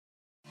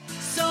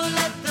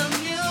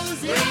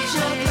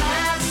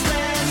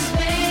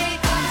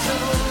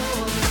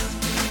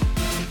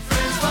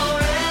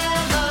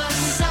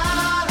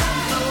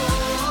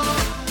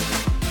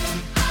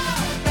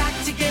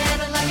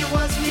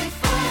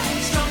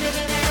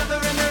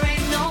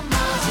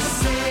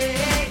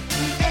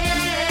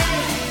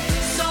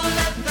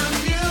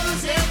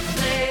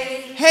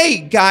Hey,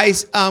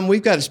 guys,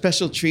 we've got a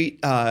special treat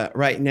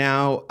right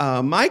now.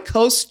 My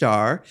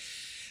co-star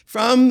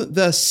from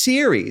the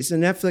series, the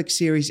Netflix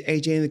series,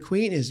 AJ and the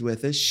Queen, is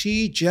with us.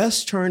 She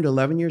just turned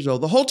 11 years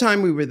old. The whole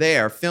time we were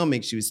there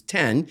filming, she was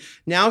 10.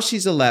 Now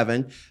she's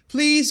 11.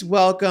 Please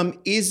welcome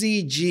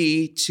Izzy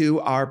G to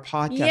our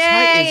podcast. Yay,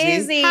 Hi,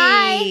 Izzy.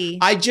 Hi.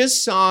 I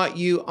just saw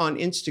you on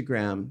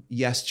Instagram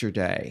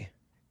yesterday.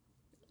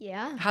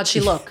 Yeah. How'd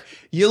she look?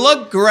 You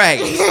look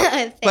great.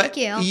 Thank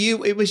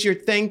you. It was your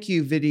thank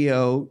you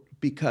video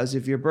because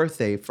of your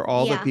birthday for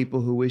all the Yeah. people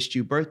who wished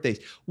you birthdays.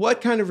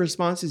 What kind of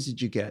responses did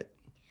you get?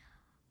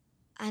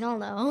 I don't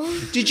know.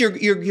 Did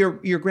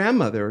your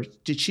grandmother,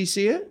 did she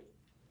see it?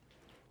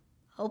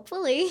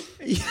 Hopefully.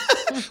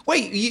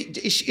 Wait,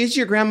 is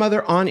your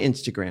grandmother on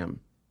Instagram?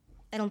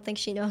 I don't think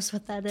she knows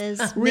what that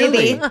is.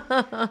 Really?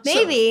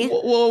 Maybe.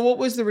 Well, what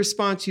was the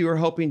response you were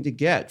hoping to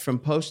get from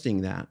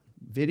posting that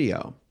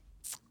video?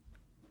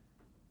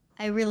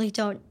 I really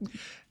don't.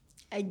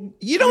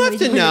 You don't have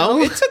to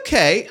know. It's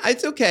okay.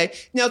 It's okay.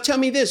 Now tell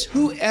me this,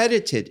 who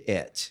edited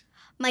it?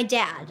 My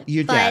dad.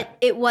 Your dad. But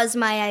it was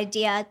my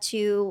idea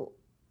to.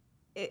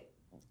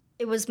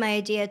 It was my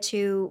idea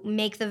to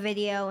make the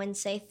video and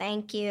say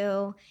thank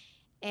you,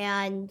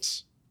 and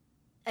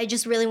I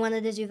just really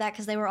wanted to do that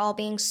because they were all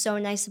being so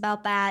nice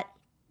about that.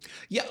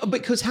 Yeah,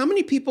 because how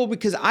many people,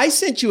 because I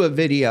sent you a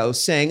video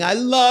saying, I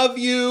love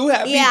you,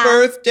 happy Yeah.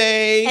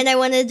 birthday. And I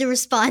wanted to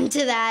respond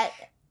to that.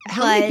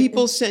 How many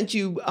people sent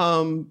you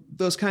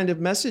those kind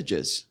of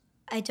messages?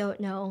 I don't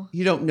know.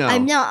 You don't know.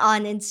 I'm not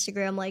on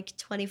Instagram like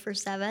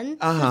 24/7.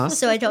 Uh-huh.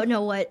 So I don't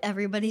know what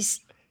everybody's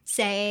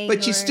saying.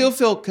 But you still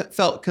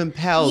felt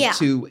compelled Yeah.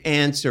 to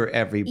answer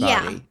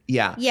everybody.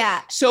 Yeah.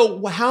 Yeah.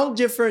 So how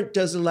different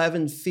does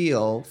 11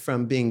 feel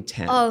from being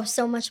 10? Oh,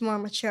 so much more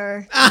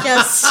mature.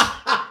 Just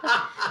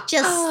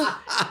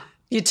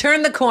You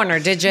turned the corner,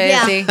 did you,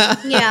 yeah. Izzy?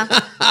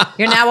 Yeah.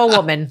 You're now a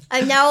woman.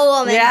 I'm now a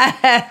woman.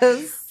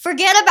 Yes.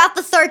 Forget about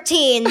the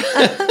 13. 11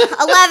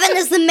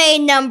 is the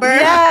main number.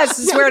 Yes,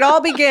 this is where it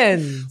all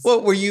begins.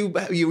 What were you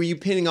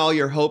pinning all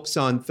your hopes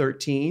on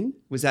 13?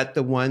 Was that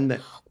the one that?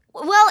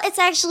 Well, it's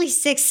actually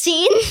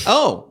 16.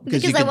 Oh,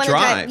 because you could wanna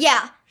drive.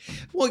 Yeah.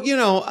 Well, you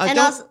know, And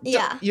also-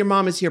 yeah. your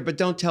mom is here, but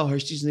don't tell her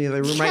she's in the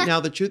other room right now.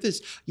 The truth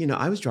is,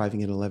 I was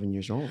driving at 11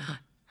 years old.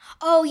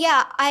 Oh,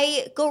 yeah.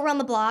 I go around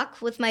the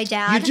block with my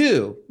dad. You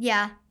do?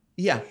 Yeah.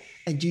 Yeah.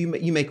 And do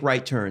you make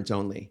right turns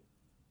only?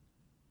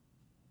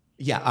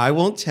 Yeah, I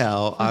won't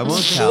tell. I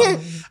won't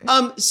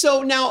tell.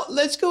 So now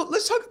let's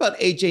talk about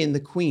AJ and the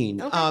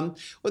Queen. Okay.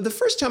 Well, the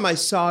first time I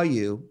saw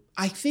you,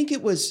 I think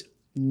it was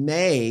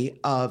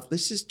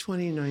this is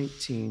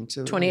 2019.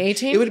 So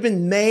 2018? It would have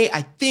been May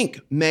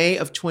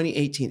of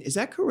 2018. Is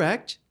that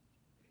correct?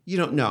 You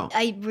don't know.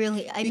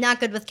 I'm not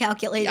good with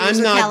calculators I'm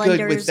or not calendars.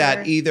 good with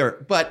that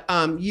either. But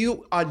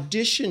you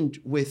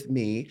auditioned with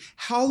me.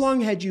 How long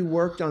had you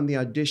worked on the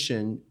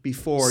audition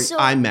before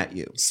I met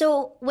you?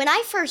 So when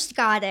I first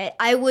got it,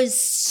 I was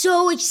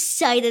so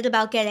excited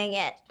about getting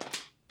it.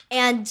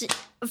 And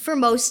for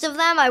most of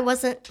them,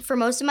 for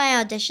most of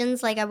my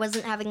auditions, like I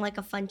wasn't having like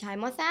a fun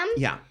time with them.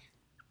 Yeah.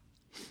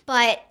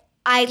 But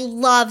I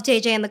loved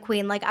AJ and the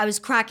Queen. Like I was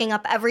cracking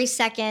up every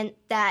second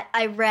that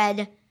I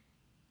read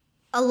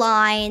a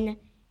line,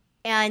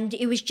 and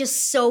it was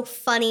just so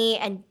funny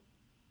and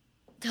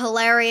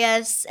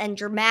hilarious and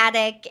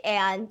dramatic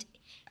and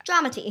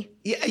dramedy.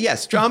 Yeah,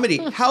 yes,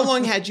 dramedy. How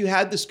long had you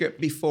had the script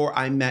before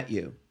I met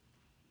you?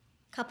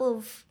 Couple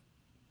of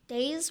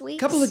days, weeks.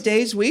 Couple of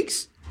days,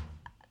 weeks?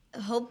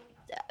 Hope,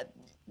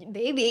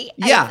 maybe.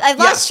 Yeah, I've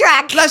lost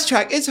track. Lost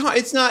track. It's hard.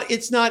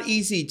 It's not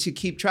easy to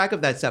keep track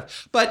of that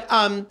stuff. But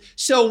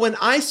so when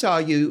I saw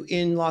you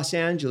in Los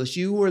Angeles,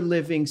 you were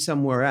living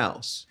somewhere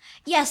else.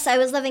 Yes, I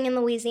was living in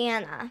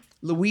Louisiana.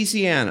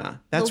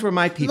 Louisiana. That's where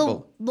my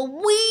people.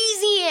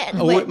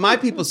 Louisiana. Oh, Wait, my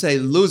people say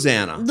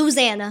Louisiana.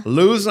 Louisiana.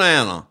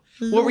 Louisiana.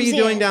 What were you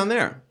doing Louisiana. down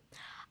there?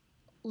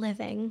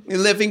 Living. You're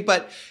living,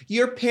 but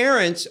your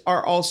parents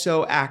are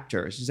also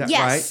actors. Is that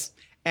Yes.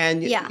 right?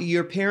 And Yeah.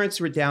 your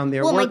parents were down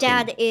there Well, working.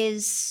 my dad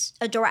is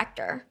a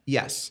director.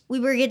 Yes. We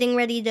were getting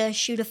ready to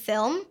shoot a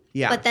film.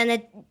 Yeah. But then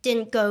it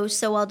didn't go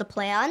so well to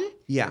plan.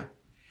 Yeah.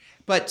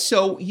 But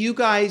so you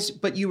guys,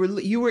 you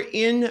were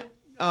in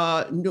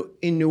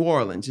New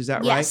Orleans, is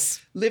that Yes.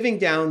 right? Living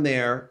down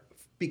there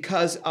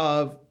because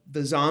of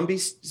the zombie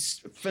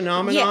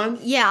phenomenon.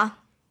 Yeah.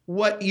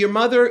 What your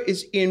mother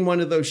is in one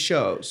of those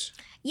shows,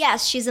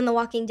 Yes, she's in The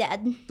Walking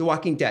Dead. The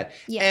Walking Dead.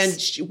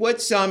 Yes. And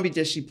what zombie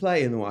does she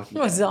play in The Walking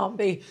Dead? A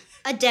zombie.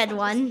 A dead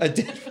one. A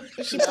dead.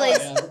 She plays.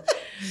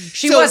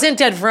 She wasn't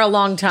dead for a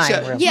long time.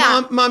 So, really.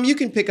 Yeah. Mom, you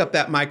can pick up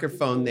that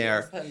microphone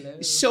there. Hello.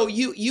 So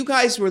you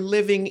guys were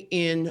living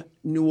in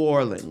New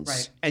Orleans,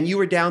 Right. and you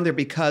were down there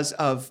because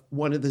of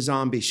one of the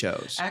zombie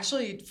shows.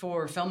 Actually,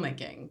 for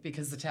filmmaking,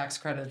 because the tax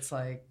credit's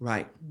like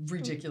Right.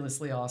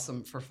 ridiculously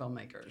awesome for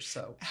filmmakers.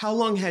 So How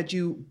long had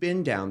you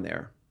been down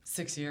there?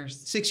 6 years.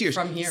 6 years.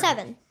 From here.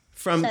 7.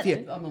 From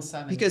Seven. yeah. Almost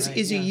 7. Because right,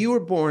 Izzy, yeah. you were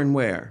born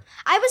where?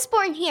 I was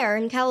born here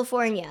in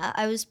California.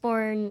 I was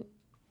born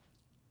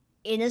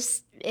in a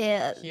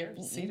Here,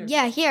 Cedar.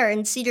 yeah, here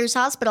in Cedars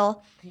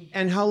Hospital.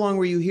 And how long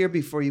were you here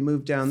before you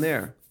moved down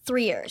there?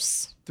 3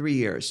 years. 3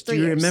 years. Do 3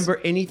 you years. remember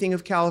anything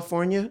of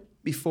California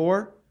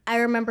before? I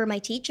remember my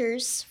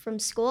teachers from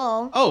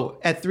school. Oh,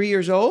 at 3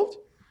 years old?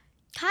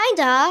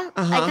 Kinda.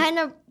 Uh-huh. I kind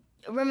of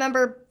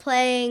remember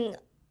playing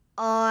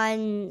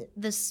on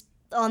the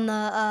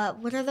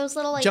what are those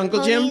little like Jungle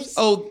ponies? gyms?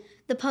 Oh,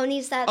 The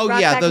ponies that oh rock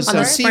yeah, back those and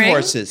forth. spring?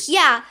 seahorses.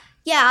 Yeah,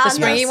 The on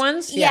springy those-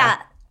 ones? Yeah.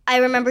 I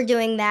remember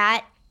doing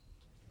that,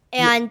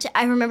 and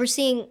I remember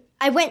seeing.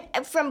 I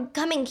went from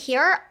coming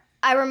here.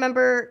 I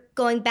remember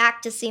going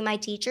back to see my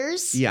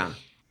teachers. Yeah.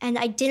 And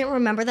I didn't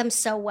remember them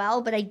so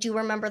well, but I do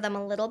remember them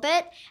a little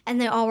bit. And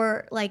they all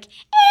were like,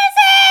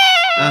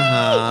 Izzy! And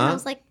I Uh-huh.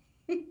 was like,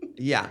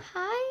 Yeah.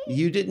 hi.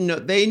 You didn't know.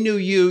 They knew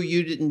you.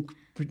 You didn't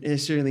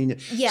necessarily know.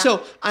 Yeah.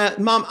 So,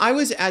 Mom, I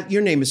was at,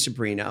 your name is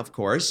Sabrina, of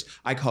course.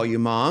 I call you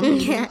Mom.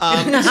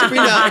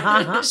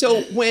 Sabrina.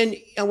 So when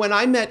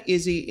I met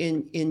Izzy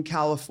in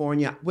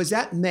California, was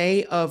that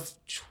May of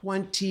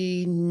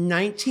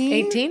 2019?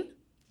 18?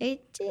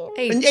 18.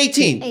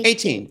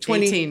 18.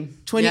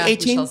 2018. Yeah,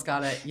 Michelle's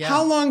got it. Yeah.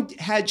 How long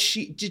did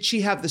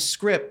she have the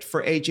script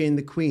for AJ and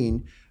the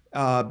Queen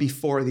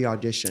before the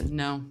audition?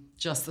 No,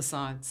 just the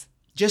sides.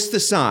 Just the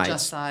sides.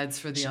 Just sides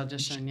for the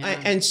audition,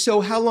 yeah. And so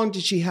how long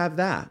did she have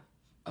that?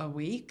 A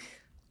week?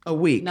 A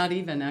week. Not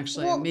even,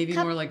 actually. Well, Maybe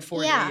more like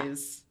 4 yeah.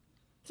 days.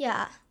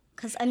 Yeah.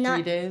 Because I'm not.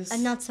 3 days?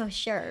 I'm not so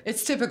sure.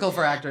 It's typical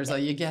for actors, though.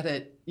 You get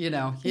it, you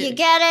know. You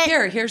get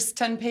it. Here's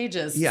 10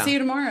 pages. Yeah. See you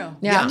tomorrow.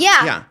 Yeah.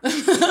 Yeah.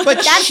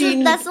 But That's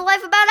the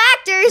life about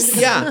actors.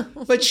 yeah,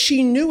 but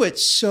she knew it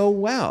so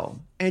well,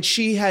 and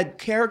she had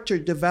character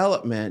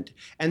development,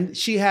 and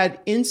she had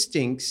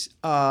instincts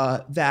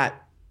that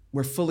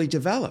were fully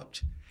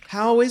developed.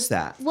 How is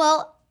that?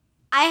 Well,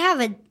 I have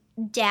a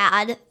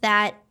dad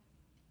that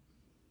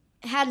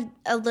had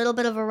a little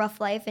bit of a rough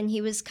life, and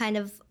he was kind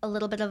of a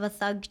little bit of a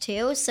thug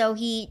too. So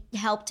he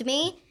helped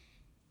me.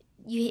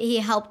 He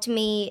helped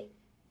me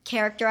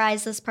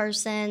characterize this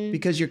person.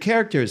 Because your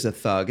character is a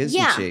thug, isn't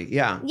Yeah. she?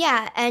 Yeah.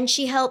 Yeah, and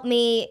she helped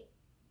me.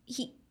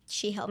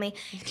 She helped me.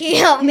 He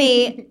helped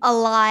me a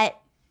lot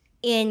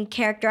in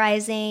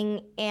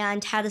characterizing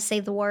and how to say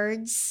the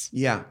words.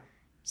 Yeah.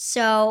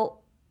 So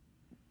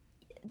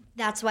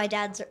that's why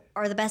dads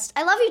are the best.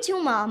 I love you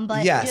too, Mom.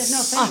 But Yes. Yeah,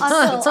 no,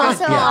 thanks.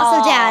 also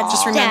Yeah. dads.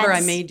 Just remember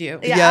dads. I made you.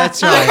 Yeah,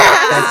 that's right.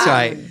 That's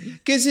right.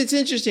 Because it's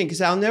interesting.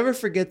 Because I'll never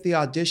forget the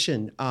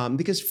audition.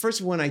 Because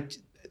first,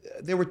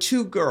 there were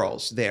two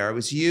girls there. It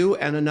was you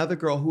and another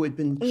girl who had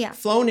been Yeah.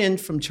 flown in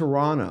from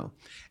Toronto,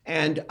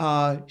 and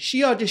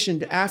she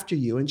auditioned after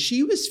you, and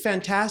she was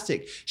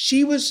fantastic.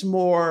 She was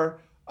more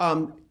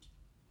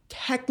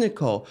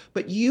technical,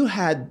 but you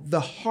had the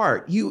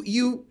heart.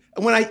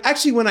 When I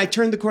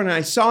turned the corner and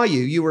I saw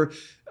you, you were.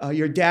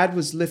 Your dad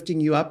was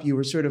lifting you up. You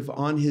were sort of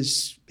on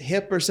his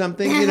hip or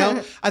something, you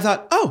know? I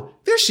thought, oh,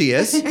 there she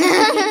is.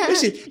 There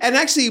she is. And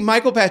actually,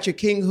 Michael Patrick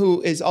King,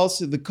 who is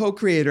also the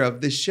co-creator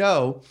of this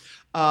show,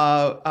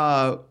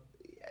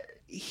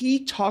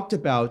 he talked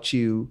about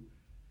you.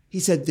 He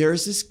said,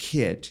 there's this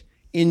kid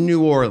in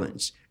New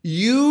Orleans.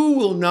 You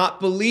will not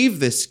believe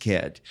this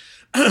kid.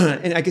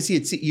 And I can see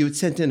you had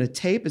sent in a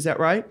tape. Is that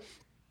right?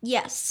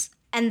 Yes.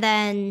 And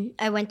then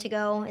I went to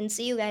go and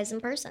see you guys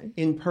in person.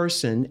 In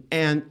person.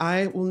 And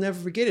I will never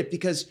forget it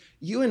because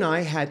you and I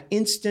had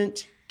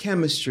instant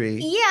chemistry.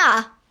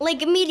 Yeah.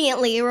 Like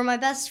immediately, you were my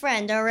best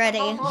friend already.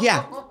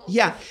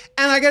 Yeah.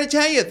 And I got to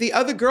tell you, the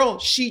other girl,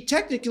 she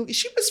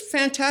was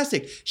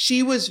fantastic.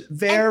 She was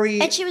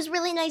very... And she was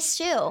really nice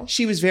too.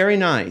 She was very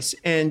nice.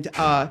 She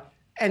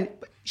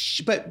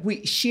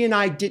and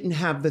I didn't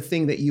have the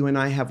thing that you and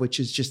I have, which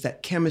is just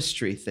that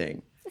chemistry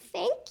thing.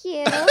 Thank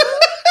you.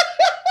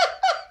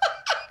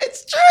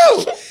 It's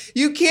true.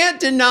 You can't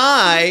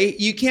deny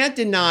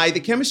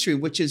the chemistry,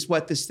 which is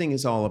what this thing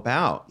is all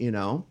about, you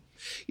know?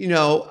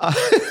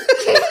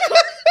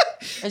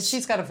 And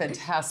she's got a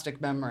fantastic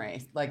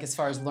memory, like as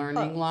far as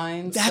learning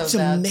lines. That's so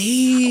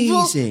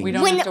amazing. We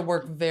don't have to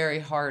work very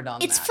hard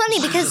on It's that. funny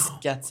She because-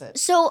 just gets it.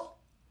 So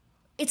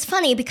it's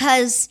funny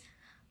because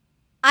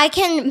I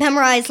can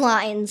memorize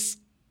lines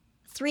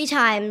 3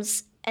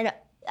 times and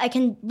I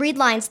can read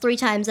lines 3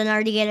 times and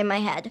already get it in my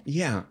head.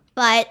 Yeah.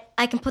 But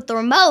I can put the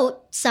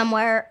remote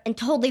somewhere and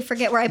totally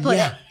forget where I put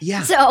it.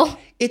 Yeah. So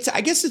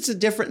I guess it's a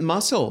different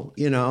muscle,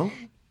 you know,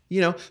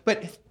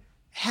 but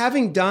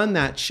having done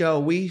that show,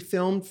 we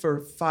filmed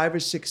for 5 or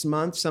 6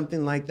 months,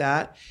 something like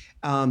that.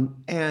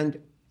 And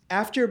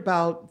after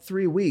about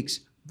 3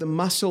 weeks, the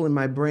muscle in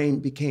my brain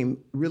became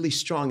really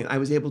strong and I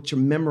was able to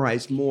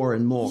memorize more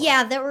and more.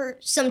 yeah, there were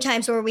some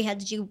times where we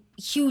had to do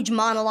huge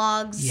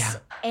monologues. Yeah.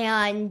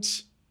 And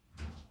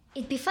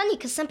it'd be funny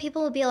because some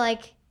people would be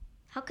like,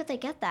 how could they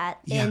get that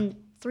in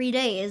 3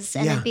 days?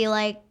 And Yeah. it'd be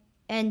like,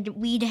 and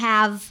we'd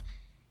have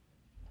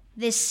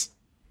this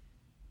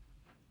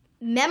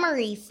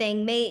memory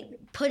thing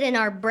put in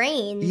our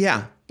brain.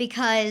 Yeah.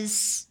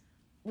 Because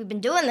we've been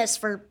doing this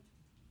for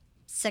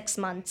 6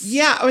 months.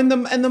 Yeah, and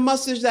the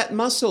muscle, there's that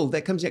muscle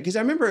that comes in. Because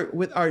I remember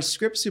with our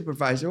script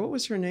supervisor, what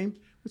was her name?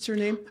 What's her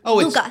name? Oh,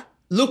 it's Luca.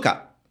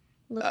 Luca.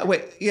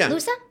 Wait, yeah.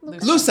 Lusa?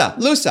 Lusa.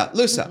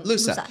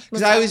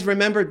 Because I always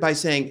remembered by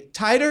saying,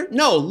 tighter?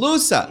 No,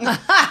 Lusa.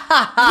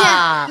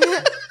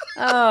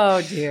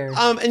 Oh, dear.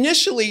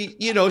 Initially,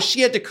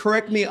 she had to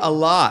correct me a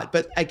lot.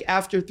 But like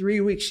after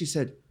 3 weeks, she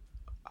said,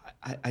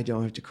 I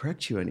don't have to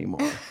correct you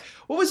anymore.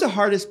 What was the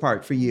hardest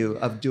part for you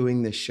of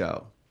doing this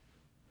show?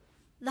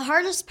 The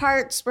hardest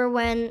parts were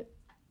when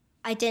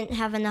I didn't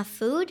have enough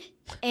food,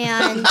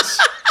 and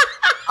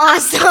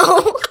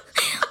also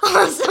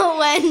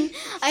when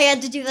I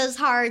had to do those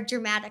hard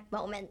dramatic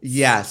moments.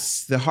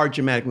 Yes, the hard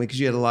dramatic one, because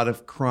you had a lot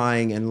of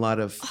crying and a lot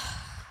of,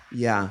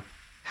 yeah.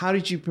 How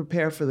did you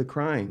prepare for the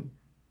crying?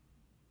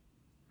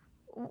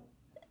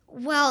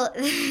 Well,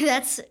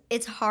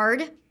 it's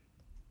hard,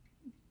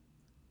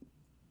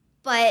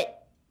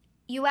 but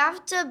you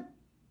have to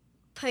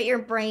put your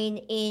brain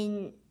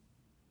in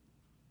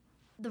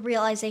the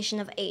realization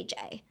of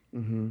AJ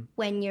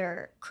when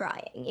you're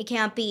crying. It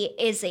can't be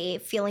Izzy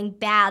feeling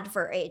bad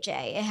for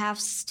AJ. It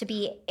has to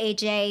be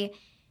AJ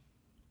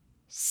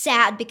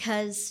sad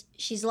because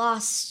she's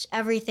lost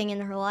everything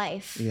in her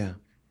life.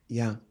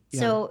 Yeah.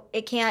 So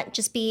it can't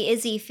just be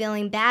Izzy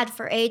feeling bad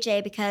for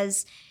AJ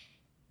because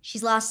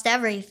she's lost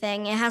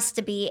everything. It has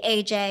to be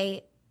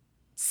AJ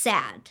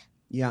sad.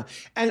 Yeah.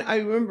 And I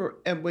remember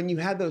when you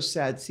had those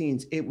sad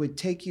scenes, it would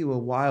take you a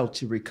while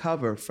to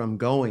recover from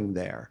going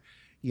there,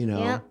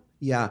 Yep.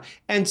 Yeah.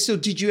 And so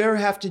did you ever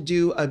have to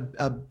do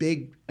a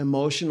big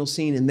emotional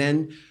scene and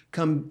then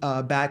come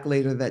back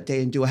later that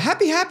day and do a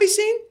happy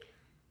scene?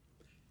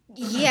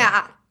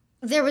 Yeah.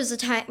 There was a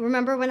time,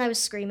 remember when I was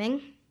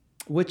screaming?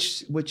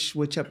 Which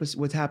episode,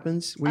 what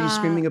happens? Were you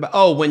screaming about?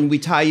 Oh, when we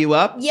tie you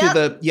up Yep. to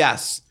the,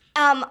 yes.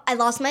 I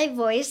lost my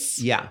voice.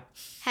 Yeah.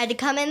 Had to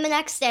come in the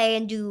next day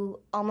and do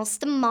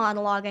almost a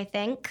monologue, I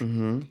think.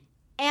 Mm-hmm.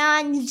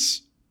 And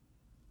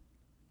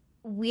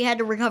we had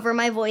to recover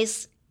my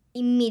voice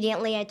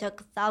immediately. I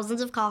took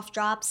thousands of cough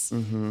drops,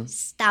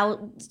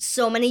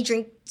 so many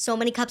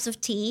cups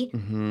of tea.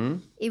 Mm-hmm.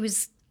 It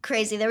was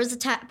crazy. There was a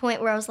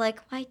point where I was like,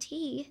 why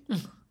tea?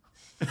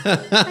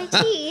 Why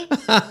tea?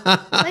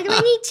 Why do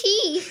I need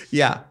tea?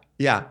 Yeah.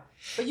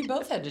 But you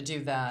both had to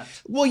do that.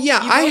 Well,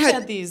 yeah, You I both had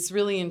had these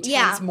really intense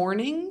Yeah.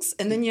 mornings,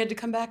 and then you had to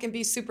come back and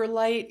be super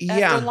light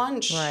Yeah. after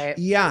lunch. Right.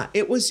 Yeah,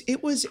 it was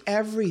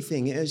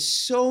everything. It was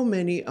so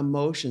many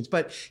emotions.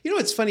 But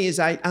what's funny is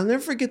I'll never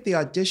forget the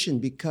audition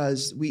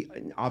because we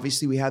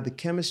had the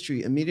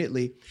chemistry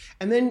immediately.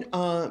 And then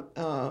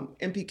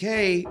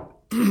MPK,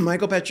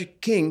 Michael Patrick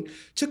King,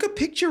 took a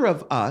picture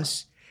of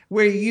us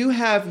where you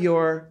have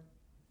your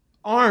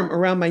arm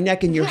around my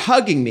neck and you're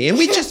hugging me. And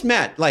we just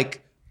met like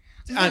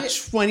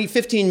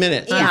 15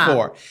 minutes Yeah.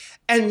 before.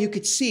 And you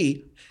could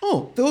see,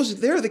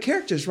 they're the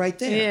characters right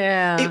there.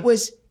 Yeah. It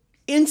was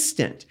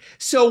instant.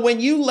 So when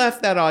you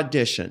left that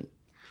audition,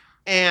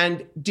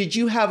 and did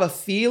you have a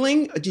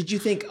feeling? Did you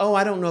think,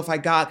 I don't know if I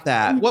got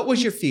that? What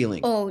was your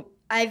feeling? Oh,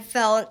 I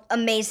felt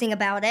amazing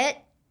about it.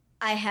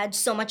 I had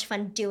so much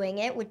fun doing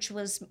it, which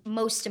was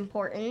most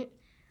important.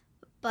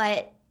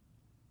 But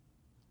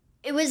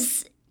it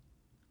was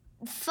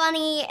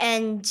funny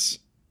and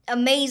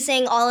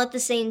amazing all at the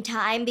same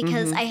time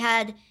because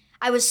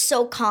I was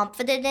so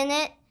confident in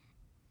it.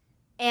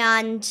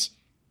 And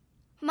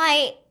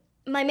my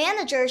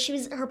manager,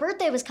 her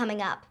birthday was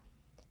coming up.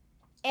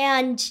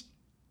 And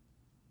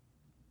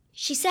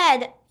she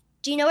said,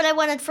 "Do you know what I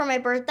wanted for my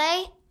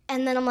birthday?"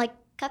 And then I'm like,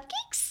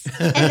 "Cupcakes?"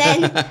 And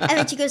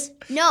then she goes,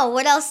 "No,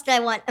 what else did I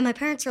want?" And my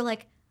parents were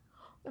like,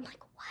 I'm like,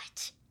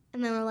 "What?"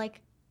 And then we're like,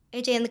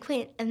 AJ and the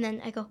Queen. And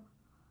then I go,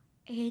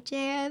 AJ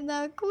and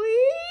the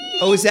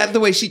Queen. Oh, is that the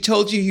way she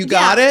told you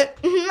got it?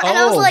 Mm-hmm. And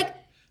I was like,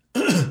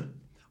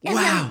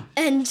 wow.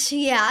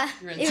 Yeah.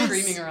 You were it was-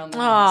 screaming around the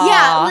Aw.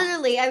 Yeah,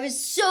 literally. I was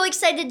so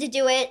excited to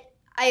do it.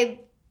 I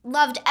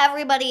loved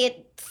everybody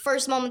at the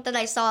first moment that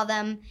I saw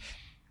them.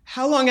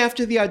 How long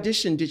after the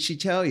audition did she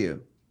tell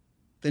you?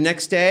 The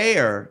next day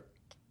or?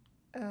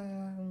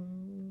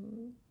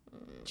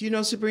 Do you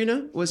know,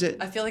 Sabrina? Was it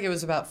I feel like it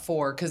was about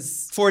 4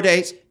 because 4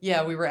 days?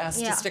 we were asked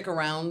Yeah. to stick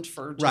around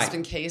for just Right.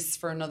 in case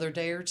for another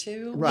day or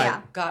two. Right.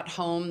 Yeah. Got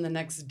home the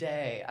next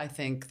day. I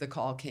think the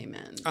call came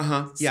in.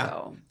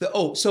 Yeah.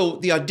 So, So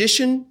the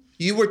audition,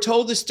 you were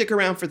told to stick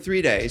around for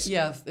 3 days.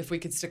 yeah, if we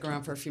could stick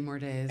around for a few more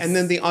days. And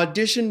then the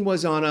audition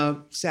was on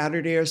a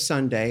Saturday or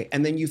Sunday,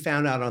 and then you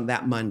found out on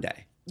that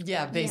Monday.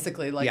 yeah,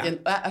 basically, Yeah.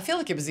 I feel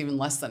like it was even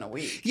less than a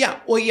week. Yeah,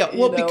 well,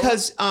 know?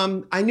 because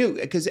I knew,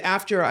 because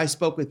after I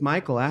spoke with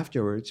Michael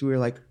afterwards, we were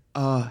like,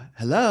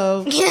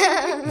 hello,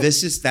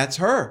 that's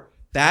her.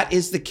 That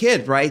is the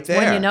kid right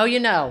there. When you know, you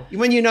know.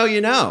 When you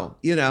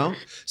know.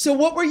 So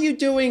what were you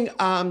doing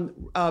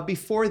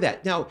before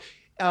that? Now,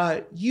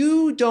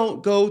 you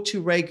don't go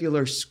to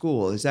regular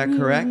school, is that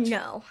correct?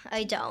 No,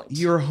 I don't.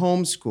 You're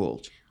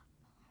homeschooled.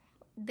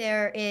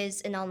 There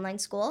is an online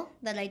school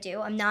that I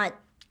do. I'm not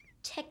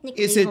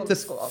technically Is it the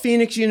homeschooled.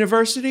 Phoenix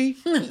University?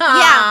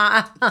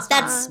 Yeah,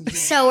 that's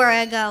so where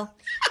I go.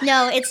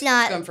 No, it's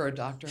not. Going for a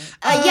doctorate.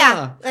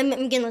 Yeah, I'm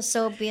gonna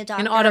be a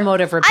doctor. An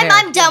automotive repair.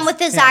 I'm done with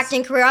this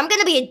acting career. I'm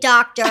gonna be a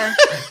doctor.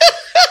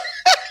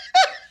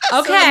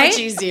 Okay. much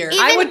easier.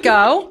 I would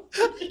go.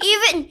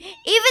 Even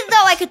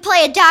though I could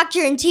play a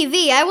doctor in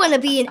TV, I want to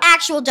be an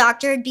actual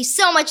doctor. It'd be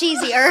so much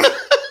easier.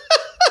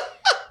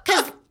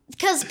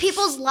 Because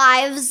people's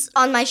lives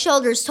on my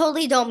shoulders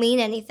totally don't mean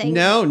anything.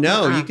 No,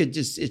 you could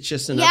just, it's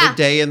just another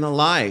day in the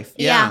life.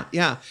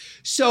 Yeah.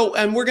 So,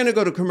 and we're going to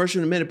go to commercial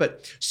in a minute,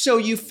 but so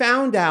you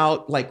found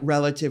out like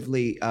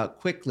relatively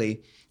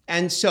quickly.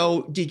 And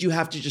so did you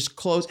have to just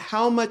close?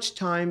 How much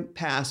time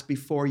passed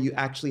before you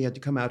actually had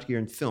to come out here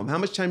and film? How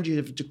much time did you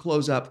have to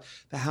close up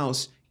the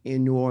house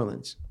in New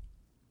Orleans?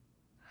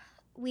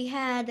 We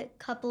had a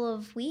couple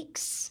of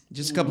weeks.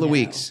 Just a couple of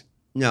weeks?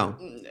 No.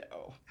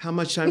 How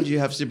much time do you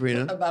have,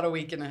 Sabrina? About a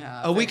week and a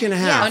half. A week and a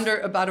half. Under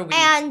about a week.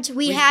 And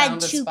we had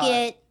found a to spot.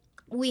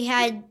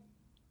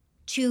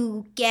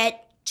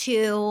 get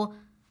to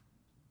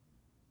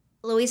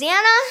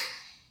Louisiana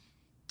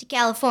to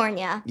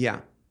California Yeah.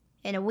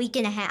 in a week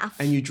and a half.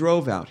 And you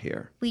drove out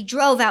here. We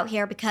drove out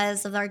here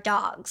because of our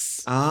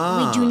dogs.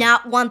 Ah. We do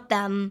not want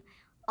them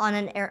on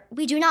an air.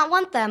 We do not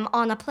want them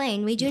on a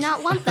plane. We do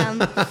not want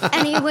them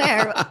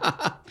anywhere.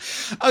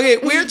 Okay,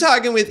 we're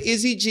talking with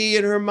Izzy G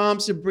and her mom,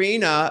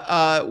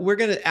 Sabrina. We're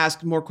going to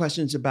ask more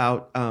questions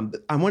about,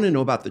 I want to know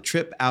about the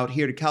trip out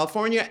here to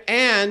California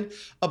and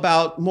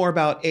more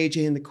about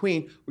AJ and the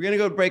Queen. We're going to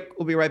go to break.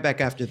 We'll be right back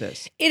after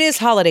this. It is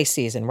holiday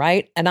season,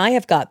 right? And I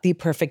have got the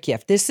perfect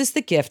gift. This is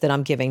the gift that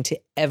I'm giving to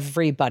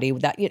everybody,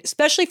 that,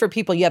 especially for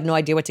people you have no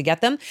idea what to get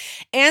them.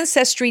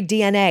 Ancestry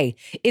DNA.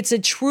 It's a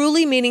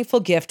truly meaningful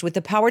gift with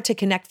the power to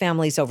connect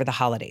families over the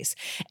holidays.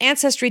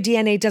 Ancestry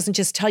DNA doesn't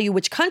just tell you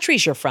which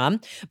countries you're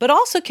from, but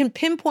also can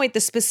pinpoint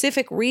the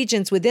specific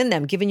regions within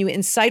them, giving you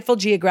insightful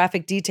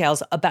geographic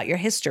details about your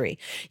history.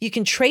 You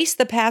can trace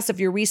the past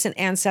of your recent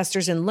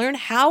ancestors and learn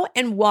how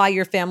and why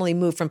your family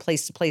moved from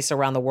place to place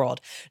around the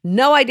world.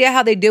 No idea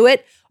how they do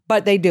it,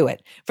 but they do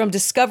it. From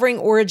discovering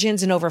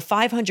origins in over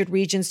 500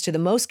 regions to the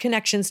most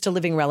connections to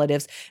living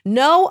relatives,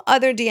 no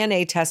other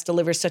DNA test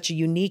delivers such a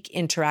unique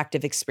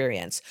interactive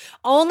experience.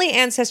 Only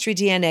Ancestry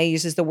DNA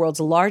uses the world's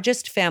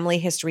largest family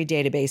history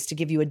database to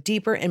give you a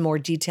deeper and more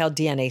detailed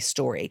DNA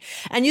story.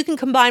 And you can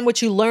combine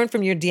what you learn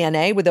from your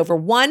DNA with over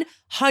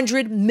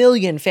 100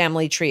 million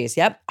family trees.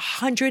 Yep,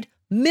 100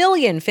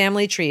 million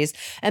family trees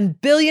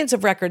and billions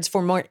of records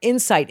for more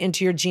insight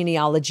into your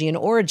genealogy and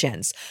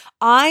origins.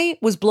 I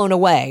was blown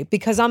away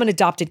because I'm an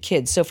adopted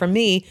kid. So for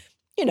me,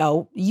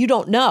 you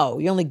don't know.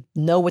 You only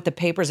know what the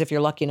papers, if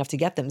you're lucky enough to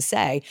get them,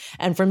 say.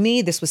 And for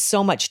me, this was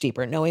so much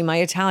deeper, knowing my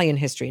Italian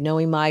history,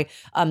 knowing my,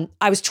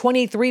 I was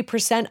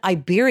 23%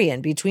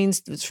 Iberian between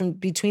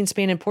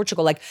Spain and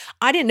Portugal. Like,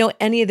 I didn't know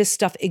any of this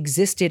stuff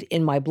existed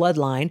in my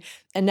bloodline.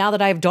 And now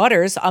that I have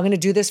daughters, I'm going to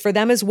do this for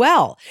them as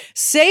well.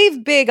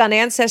 Save big on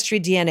Ancestry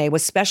DNA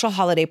with special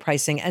holiday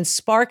pricing and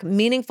spark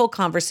meaningful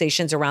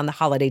conversations around the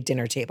holiday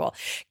dinner table.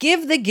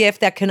 Give the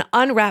gift that can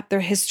unwrap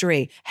their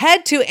history.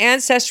 Head to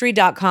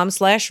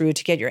Ancestry.com/Rue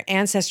to get your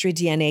Ancestry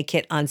DNA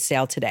kit on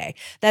sale today.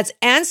 That's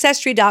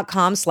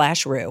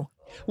Ancestry.com/Rue.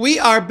 We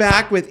are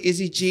back with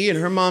Izzy G and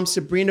her mom,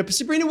 Sabrina.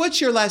 Sabrina, what's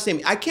your last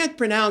name? I can't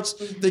pronounce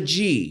the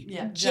G.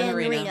 Yeah,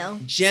 Gennarino.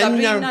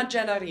 Gennarino. Sabrina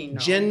Gennarino.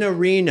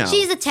 Gennarino.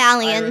 She's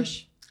Italian.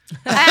 Irish.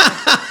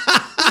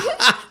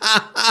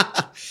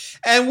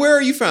 And where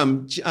are you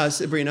from,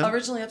 Sabrina?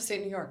 Originally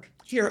upstate New York.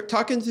 Here,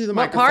 talking through the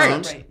What part?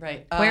 microphone.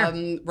 Right. Where?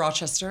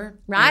 Rochester.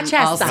 Rochester.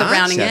 And all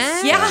surrounding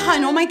Rochester. it.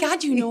 Yeah, oh my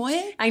God, you know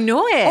it? I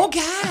know it. Oh,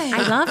 God.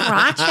 I love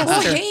Rochester.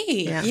 Oh,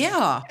 hey.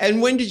 Yeah.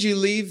 And when did you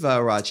leave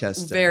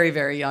Rochester? Very,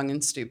 very young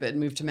and stupid.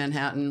 Moved to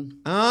Manhattan.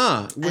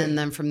 And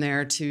then from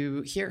there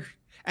to here.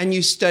 And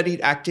you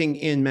studied acting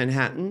in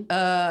Manhattan?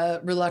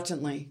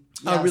 Reluctantly.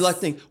 Yes.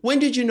 Reluctant. When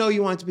did you know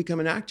you wanted to become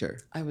an actor?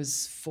 I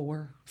was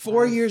 4.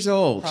 4 years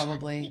old.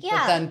 Probably. Yeah.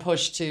 But then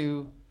pushed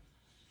to,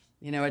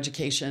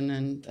 education.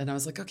 And I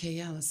was like, okay,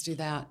 yeah, let's do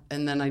that.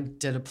 And then I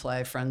did a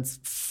play friends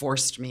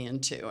forced me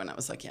into. And I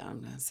was like, yeah,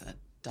 that's it.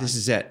 Done. This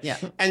is it. Yeah.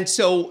 And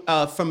so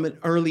from an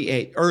early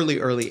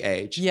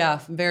age. Yeah,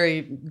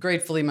 very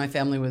gratefully, my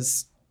family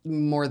was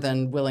more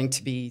than willing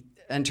to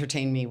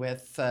entertain me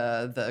with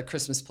the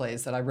Christmas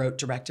plays that I wrote,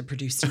 directed,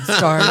 produced, and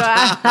starred.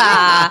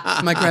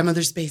 My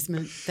grandmother's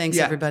basement. Thanks,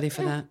 everybody,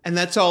 for that. And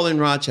that's all in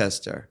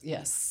Rochester.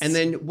 Yes. And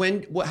then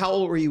how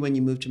old were you when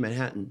you moved to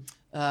Manhattan?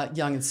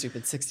 Young and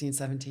stupid, 16,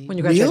 17. When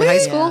you graduated high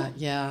school?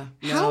 Yeah.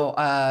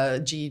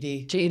 No,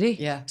 GED. GED?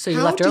 Yeah. So you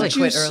How left early. did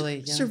you Quit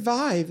early, yeah.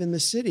 survive in the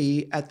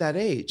city at that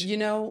age? You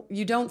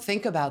don't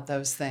think about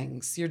those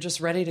things. You're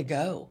just ready to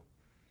go.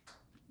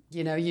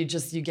 You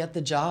get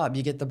the job.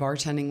 You get the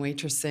bartending,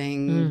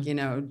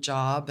 waitressing,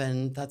 job,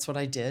 and that's what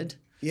I did.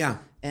 Yeah.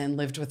 And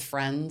lived with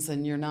friends,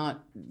 and you're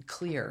not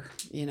clear.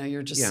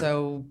 You're just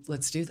so,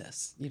 let's do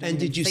this. You don't And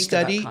even did you think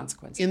study about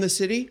consequences. in the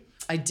city?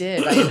 I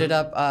did. I ended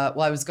up,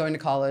 I was going to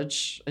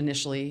college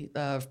initially,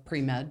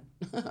 pre-med.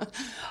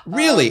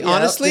 Really?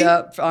 Honestly?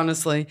 Yeah,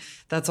 honestly.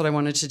 That's what I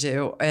wanted to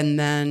do. And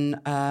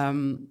then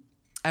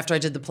after I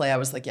did the play, I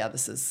was like, yeah,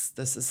 this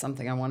is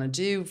something I want to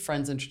do.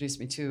 Friends introduced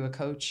me to a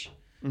coach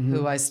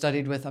who I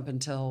studied with up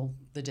until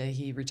the day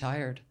he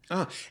retired.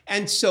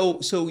 And so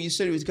you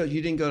said it was good.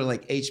 You didn't go to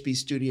like HB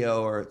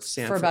Studio or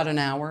Sanford? For about an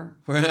hour.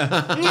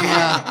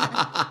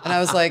 Yeah. And I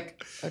was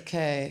like,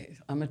 okay,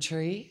 I'm a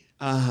tree.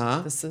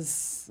 This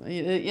is,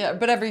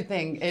 but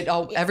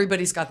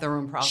everybody's got their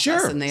own process,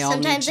 Sure. and they all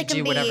Sometimes need it to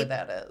can do whatever be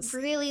that is.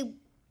 really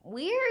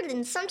weird,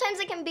 and sometimes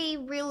it can be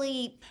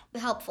really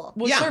helpful.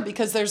 Well, sure,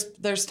 because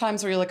there's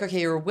times where you're like, okay,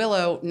 you're a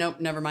willow.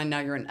 Nope, never mind. Now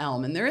you're an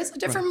elm, and there is a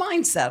different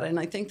mindset, and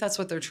I think that's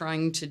what they're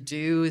trying to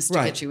do is to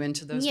get you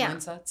into those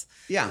mindsets.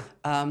 Yeah.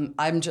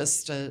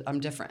 I'm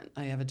different.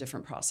 I have a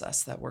different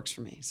process that works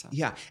for me. So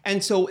Yeah.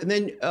 And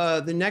then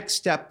the next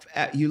step,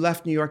 you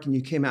left New York and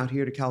you came out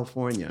here to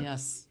California.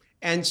 yes.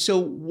 And so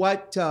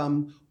what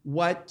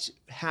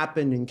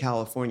happened in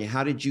California?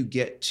 How did you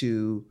get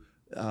to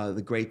not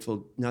the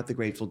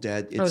Grateful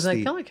Dead? It's I was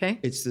like, okay.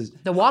 It's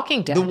The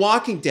Walking Dead. The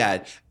Walking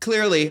Dead.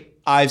 Clearly,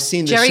 I've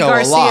seen the Jerry show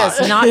a lot.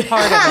 Garcia's not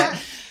part of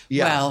it.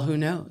 Yeah. Well, who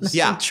knows?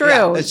 Yeah. True.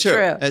 Yeah, that's true.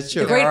 True. That's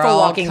true. The Grateful They're all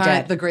Walking kind-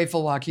 Dead. The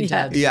Grateful Walking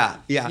Dead. Yeah.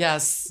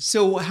 Yes.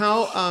 So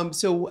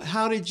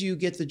how did you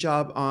get the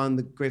job on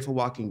the Grateful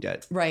Walking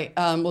Dead? Right.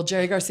 Well,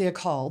 Jerry Garcia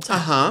called.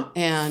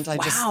 And I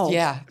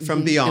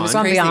From Beyond. It was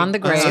From crazy. Beyond the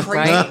Grave, Crazy.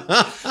 right?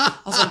 I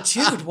was like,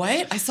 dude,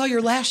 what? I saw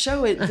your last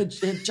show at the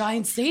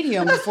Giant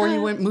Stadium before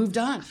you moved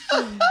on.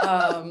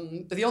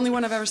 But the only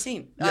one I've ever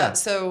seen. Yeah.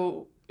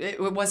 So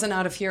it wasn't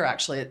out of here,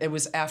 actually. It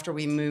was after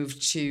we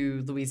moved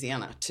to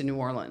Louisiana, to New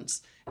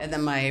Orleans. And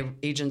then my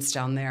agents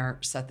down there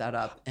set that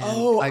up. And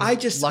I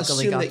just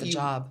luckily assumed got that the you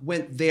job.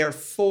 went there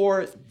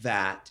for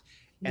that,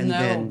 and No.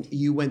 then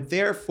you went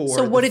there for.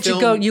 So what the did you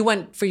film. go? You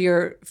went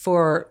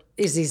for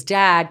Izzy's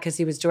dad because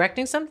he was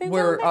directing something?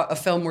 We're a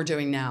film we're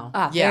doing now.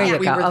 there you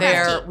we go. were Okay.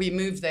 there. We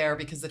moved there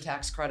because the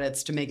tax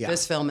credits to make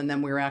this film, and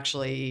then we were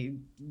actually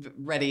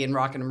ready and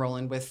rocking and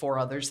rolling with 4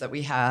 others that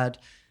we had.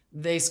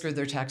 They screwed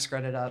their tax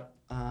credit up,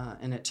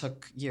 and it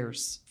took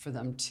years for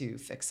them to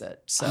fix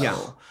it.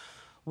 So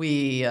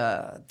we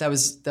that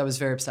was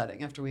very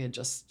upsetting after we had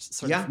just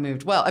sort of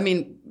moved. Well, I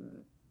mean,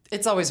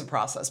 it's always a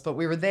process, but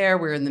we were there.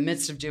 We were in the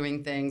midst of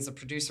doing things. The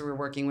producer we were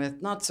working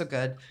with, not so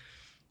good.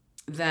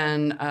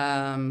 Then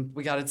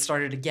we got it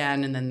started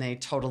again, and then they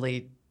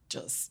totally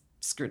just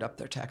screwed up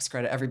their tax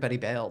credit. Everybody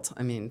bailed.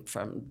 I mean,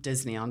 from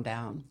Disney on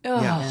down.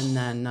 And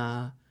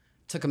then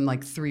took them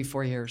like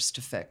 3-4 years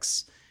to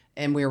fix.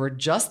 And we were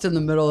just in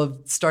the middle of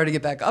starting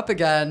it back up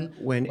again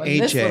when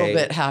this AJ little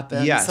bit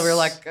happened. Yes. So we were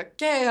like,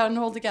 okay, on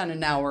hold again. And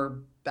now we're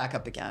back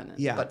up again,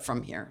 but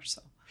from here.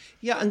 So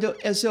Yeah,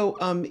 and so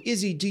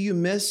Izzy, do you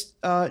miss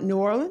New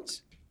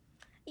Orleans?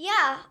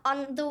 Yeah,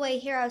 on the way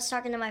here, I was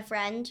talking to my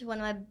friend, one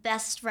of my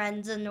best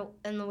friends in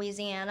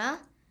Louisiana.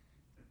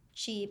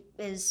 She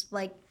is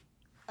like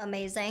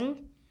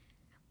amazing,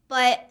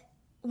 but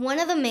one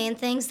of the main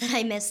things that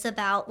I missed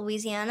about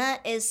Louisiana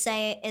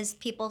is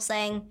people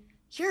saying,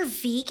 "You're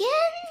vegan?"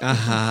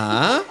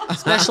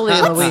 Especially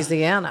in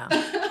Louisiana.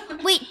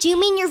 Wait, do you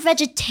mean you're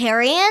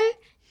vegetarian?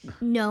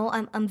 No,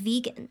 I'm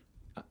vegan.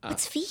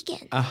 It's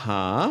vegan.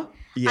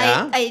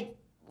 Yeah.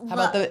 how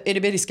about the itty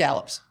bitty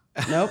scallops?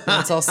 Nope,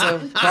 that's also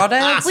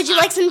crawdads. Would you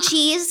like some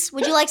cheese?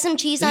 Would you like some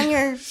cheese on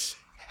your?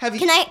 Have you?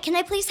 Can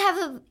I please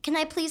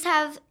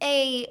have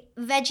a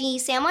veggie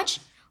sandwich?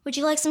 Would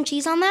you like some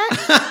cheese on that?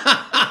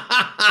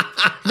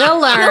 They'll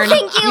learn.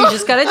 thank you. You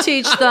just got to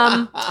teach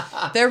them.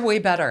 They're way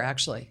better,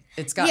 actually.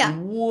 It's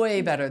gotten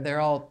way better. They're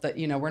all,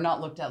 we're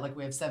not looked at like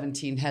we have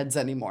 17 heads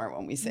anymore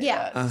when we say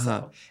that.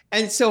 So.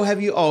 And so,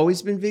 have you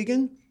always been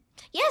vegan?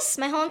 Yes,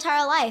 my whole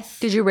entire life.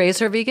 Did you raise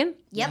her vegan?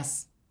 Yep.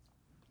 Yes.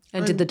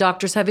 And did the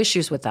doctors have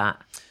issues with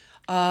that?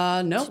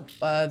 No,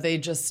 they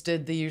just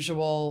did the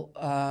usual,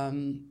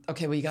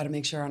 okay, well, you got to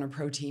make sure on her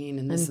protein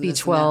and this And and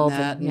this B12 and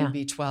that, and- and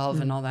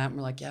B12 and all that. And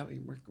we're like, yeah,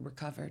 we're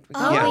covered. We're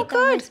Oh, covered. wait, that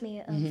reminds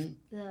me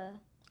of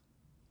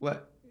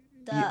What?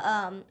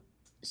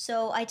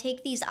 so I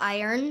take these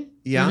iron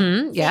Yeah.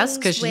 Yes, Things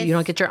because with- you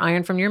don't get your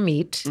iron from your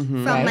meat.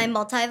 from my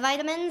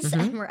multivitamins,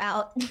 and we're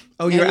out.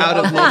 Oh, you're out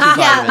of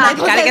multivitamins. my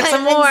Gotta get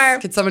some multivitamins. more.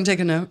 Could someone take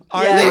a note?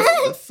 Are they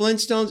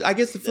Flintstones? I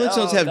guess the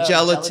Flintstones have no,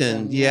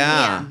 gelatin.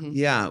 gelatin.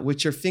 Yeah.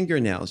 With your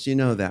fingernails. You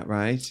know that,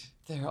 right?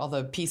 They're all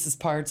the pieces,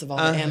 parts of all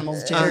the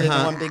animals jammed into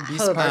one big piece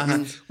part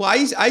and Well,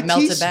 I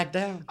melted tease, back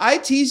down. I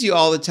tease you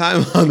all the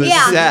time on the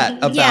Yeah. set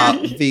about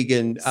Yeah.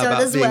 vegan, So about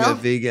does being a Will.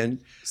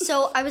 vegan.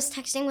 So I was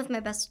texting with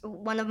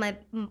one of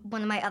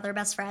my other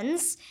best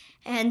friends,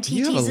 and he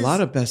You have teases. a lot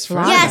of best Lot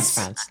of friends. best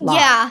Yes. friends. Lot.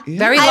 Yeah.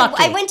 Very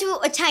lucky. I went to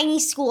a tiny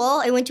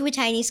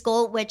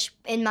school. Which,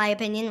 in my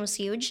opinion, was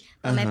huge.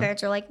 But my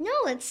parents were like, "No,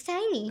 it's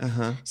tiny."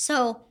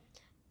 So,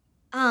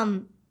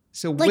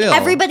 So like Will,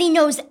 everybody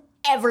knows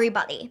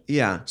everybody.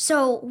 yeah,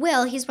 So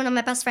Will, he's one of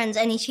my best friends,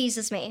 and he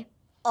teases me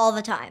all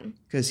the time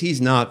because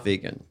he's not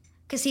vegan.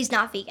 because he's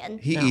not vegan.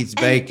 He eats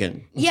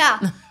bacon. Yeah.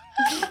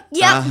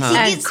 Yeah. He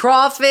And gets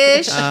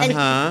crawfish and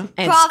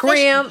and crawfish.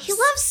 scrimps. He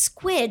loves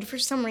squid for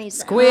some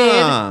reason.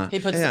 Squid. He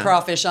puts the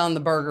crawfish on the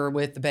burger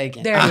with the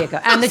bacon. There you go.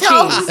 And the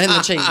So- cheese. And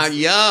the cheese.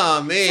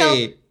 Yummy.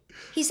 So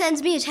he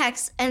sends me a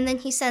text, and then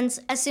he sends,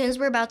 as soon as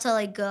we're about to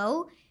like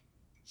go,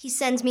 he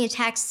sends me a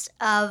text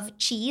of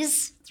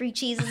cheese, 3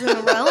 cheeses in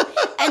a row,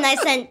 and I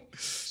sent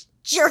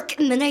jerk,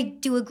 and then I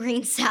do a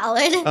green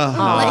salad.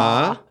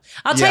 Uh-huh.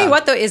 I'll tell you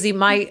what though, Izzy,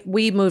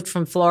 we moved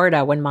from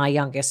Florida when my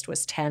youngest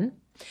was 10.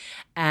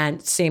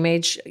 And same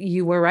age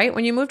you were, right,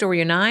 when you moved, or were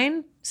you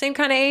 9? Same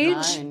kind of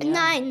age?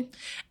 9.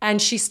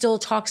 And she still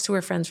talks to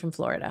her friends from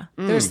Florida.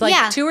 There's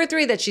like 2 or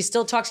 3 that she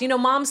still talks. You know,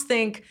 moms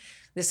think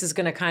this is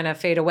going to kind of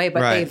fade away,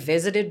 but they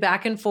visited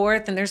back and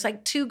forth. And there's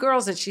like 2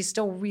 girls that she's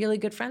still really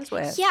good friends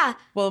with. Yeah.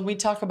 Well, we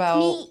talk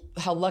about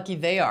how lucky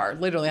they are,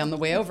 literally on the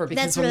way over,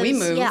 because That's when we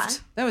what it is,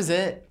 moved, that was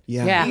it.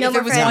 Yeah. No If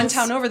more it was friends.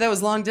 one town over, that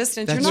was long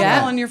distance. That's You're not right.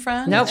 calling your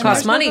friend. No, it You costs might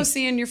as well money. go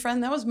seeing your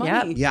friend. That was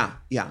money. Yep.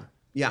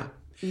 Yeah.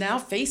 Now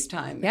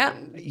FaceTime. Yeah.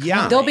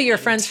 Yeah. They'll be your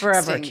friends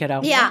forever, Texting.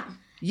 kiddo. Yeah.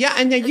 Yeah,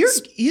 and then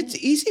it's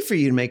easy for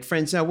you to make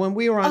friends. Now, when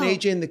we were on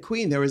AJ and the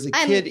Queen, there was a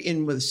kid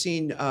in with the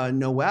scene,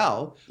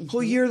 Noelle,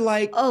 who you're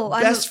like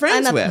best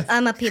friends with.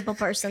 I'm a people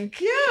person.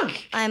 Yeah.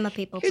 I'm a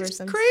people It's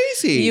person.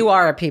 crazy. You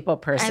are a people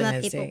person, I'm a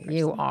Izzy. people person.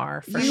 You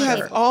are, for You sure.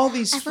 have all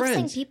these I love saying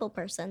friends. people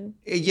person.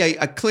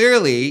 Yeah,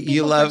 clearly you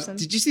People love. person.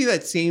 Did you see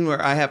that scene where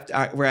I have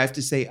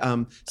to say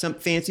some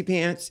fancy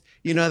pants?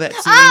 You know that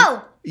scene?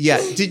 Oh!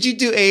 Yeah. Did you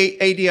do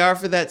ADR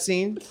for that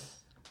scene?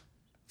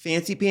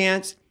 Fancy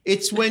pants.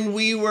 It's when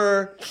we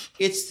were.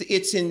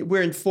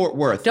 We're in Fort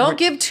Worth. Don't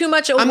give too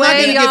much away, I'm not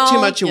going to give too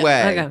y'all. much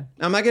away. Okay.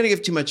 I'm not going to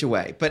give too much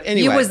away. But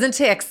anyway, You was in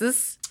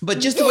Texas. but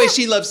just the way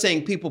she loves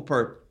saying people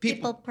person. You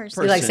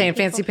like saying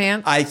People fancy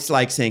pants? I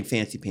like saying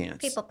fancy pants.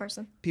 People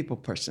person. People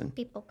person.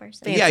 People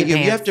person. Fancy Yeah, you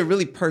pants. have to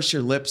really purse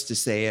your lips to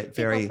say it.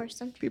 Very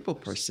person. People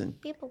person.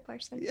 People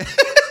person. And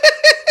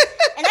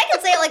I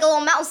can say it like a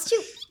little mouse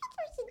too.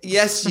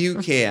 Yes, you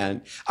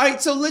can. All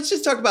right, so let's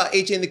just talk about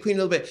AJ and the Queen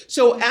a little bit.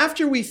 So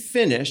after we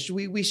finished,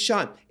 we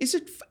shot. It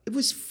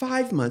was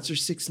 5 months or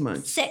 6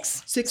 months?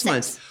 6. 6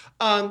 months.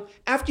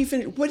 After you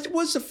finished, what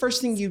was the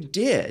first thing you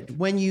did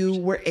when you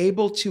were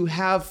able to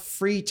have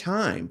free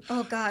time?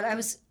 Oh God, I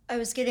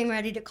was getting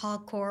ready to call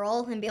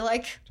Coral and be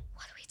like,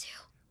 what do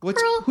we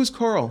do? Who's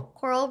Coral?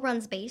 Coral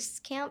runs base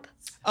camp.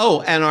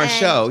 Oh, and our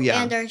show,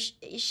 yeah. And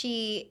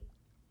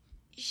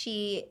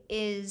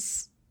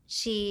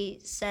she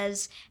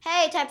says,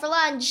 hey, time for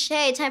lunch.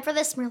 Hey, time for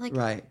this. And we're like,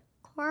 Right.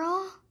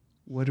 Coral,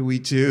 What do we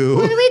do?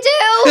 what do we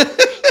do?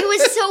 It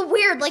was so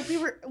weird. Like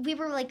we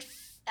were like,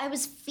 I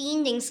was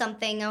fiending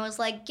something. I was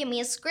like, give me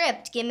a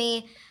script. Give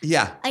me.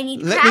 Yeah. I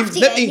need Let me-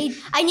 crafting. let me-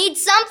 I need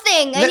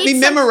something. Let me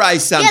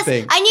memorize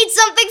something. Yes, I need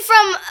something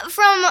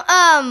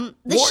from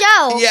the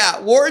show.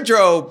 Yeah,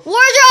 wardrobe.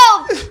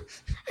 Wardrobe.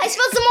 I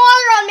spilled some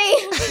water on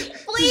me.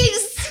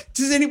 Please.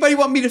 Does anybody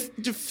want me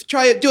to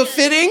try it? Do a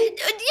fitting?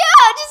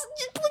 Yeah,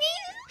 just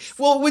please.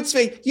 Well, would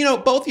say,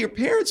 both your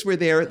parents were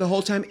there the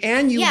whole time,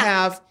 and you Yeah.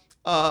 have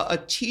a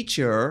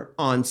teacher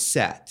on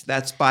set.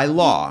 That's by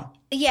law.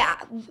 Yeah,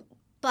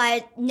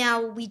 but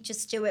now we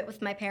just do it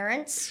with my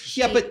parents.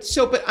 Yeah, but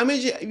I mean,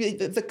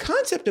 the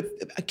concept of,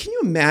 can you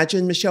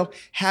imagine, Michelle,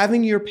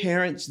 having your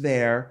parents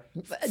there?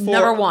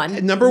 Number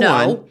one. Number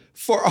No. one,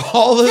 for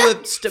all of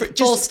the, for Full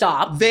just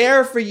stop.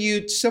 there for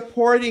you,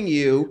 supporting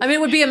you. I mean,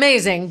 it would be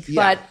amazing,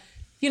 Yeah.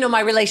 but my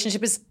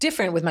relationship is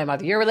different with my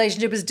mother. Your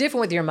relationship is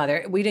different with your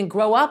mother. We didn't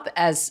grow up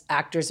as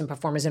actors and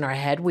performers in our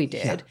head. We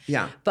did.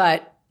 Yeah.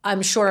 But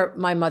I'm sure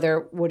my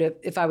mother would have,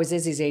 if I was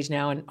Izzy's age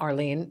now and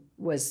Arlene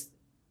was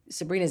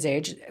Sabrina's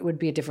age, it would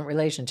be a different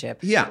relationship.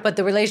 Yeah. But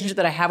the relationship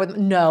that I have with,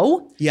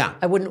 Yeah.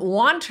 I wouldn't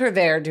want her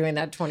there doing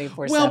that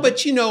 24/7. Well,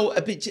 but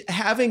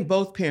having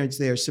both parents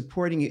there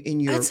supporting you in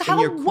your, That's in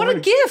your what a corner-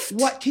 gift.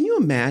 What can you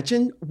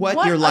imagine what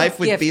What your a life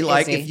would gift, be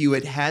like Izzy. if you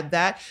had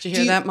that? Did you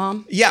hear that,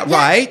 Mom? Yeah,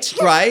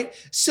 right.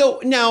 So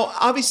now,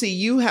 obviously,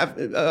 you have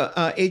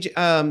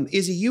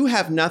Izzy. You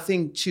have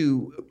nothing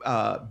to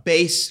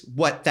base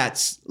what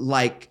that's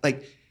like.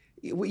 Like,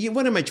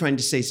 what am I trying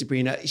to say,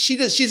 Sabrina? She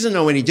doesn't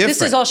know any different.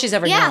 this is all she's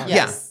ever Yeah. known.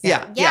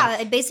 Yeah. Yeah,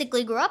 I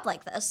basically grew up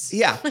like this.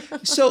 Yeah.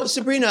 So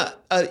Sabrina,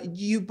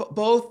 you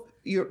both,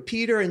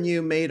 Peter and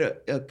you made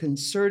a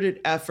concerted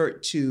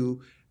effort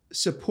to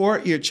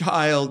support your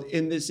child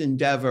in this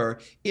endeavor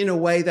in a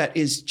way that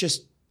is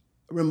just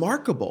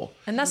remarkable.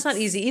 And that's not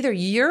easy either.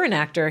 You're an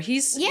actor.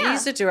 He's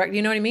a director.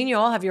 You know what I mean? You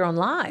all have your own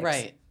lives.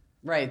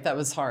 Right. That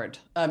was hard.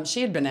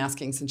 She had been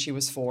asking since she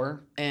was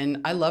 4,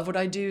 and I love what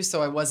I do.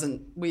 So I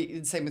wasn't.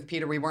 Same with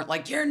Peter. We weren't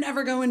like, you're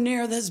never going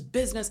near this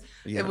business.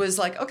 Yeah. It was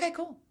like, okay,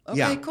 cool. Okay,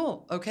 Yeah.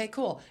 cool. Okay,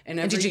 cool. And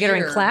And every did you get her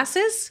in year-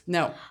 classes?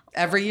 No.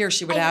 Every year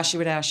she would ask. She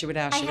would ask.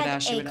 I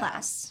had a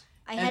class.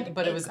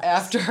 But it was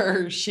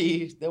after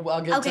she. Well,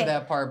 I'll get to Okay.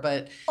 that part.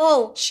 But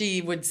Oh.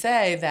 she would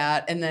say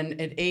that, and then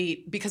at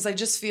 8, because I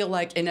just feel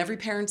like, and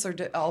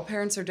all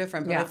parents are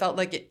different, but Yeah. I felt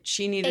like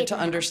she needed 8 to and a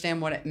half.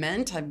 understand what it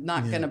meant. I'm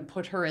not going to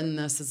put her in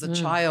this as a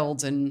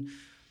child, and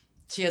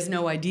she has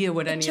no idea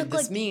what any of took,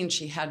 this like- means.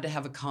 She had to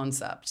have a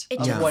concept It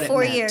of took what it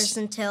 4 meant. years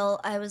until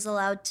I was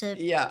allowed to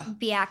Yeah.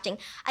 be acting.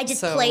 I did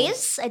So-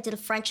 plays. I did a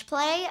French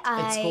play.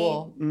 At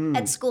school.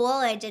 At school,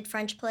 I did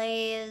French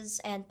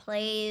plays and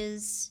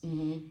plays.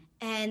 Mm-hmm.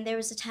 And there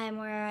was a time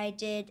where I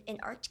did an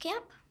art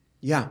camp.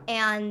 Yeah.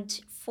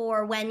 And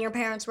for when your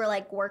parents were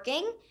like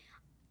working,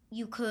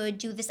 you could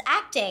do this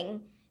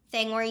acting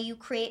thing where you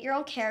create your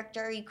own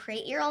character, you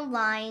create your own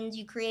lines,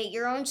 you create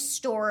your own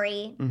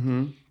story,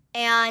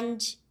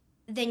 and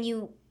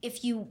then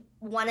if you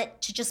want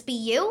it to just be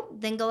you,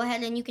 then go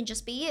ahead and you can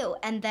just be you.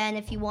 And then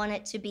if you want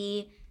it to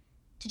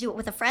do it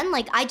with a friend,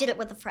 like I did it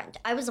with a friend.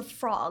 I was a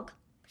frog,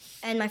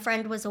 and my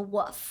friend was a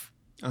wolf.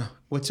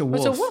 What's a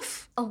wolf? What's a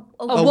wolf? A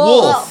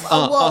wolf.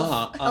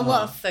 A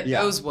wolf. That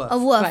Yeah. goes wolf. A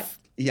wolf. Right.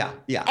 Yeah.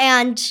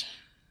 And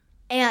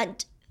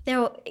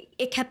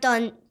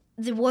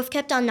the wolf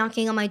kept on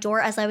knocking on my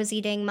door as I was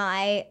eating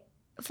my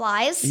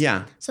flies.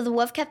 Yeah. So the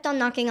wolf kept on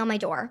knocking on my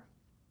door.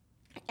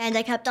 And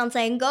I kept on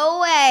saying, "Go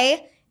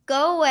away,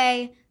 go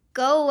away,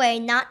 go away,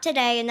 not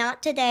today,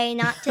 not today,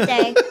 not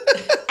today."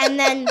 And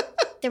then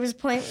there was a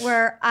point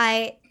where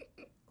I,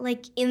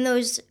 like in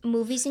those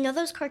movies, you know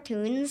those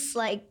cartoons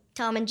like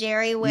Tom and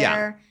Jerry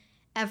where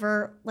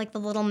ever like the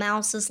little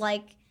mouse is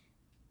like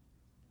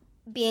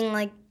being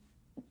like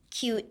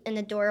cute and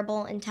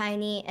adorable and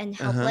tiny and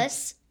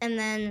helpless, and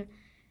then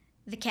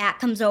the cat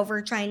comes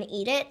over trying to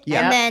eat it,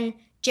 and then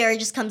Jerry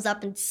just comes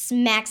up and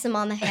smacks him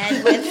on the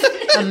head with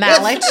A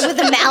mallet. with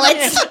a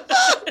mallet,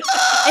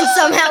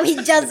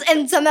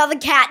 and somehow the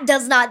cat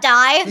does not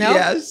die. No?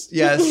 Yes.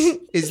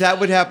 Is that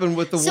what happened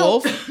with the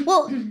wolf?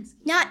 Well,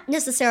 not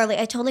necessarily.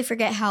 I totally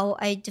forget how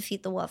I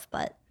defeat the wolf,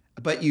 but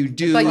But you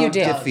do But you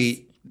did.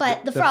 defeat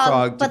the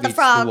frog frog defeats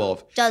the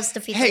wolf. does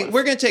defeat the Hey, wolf.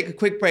 we're going to take a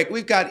quick break.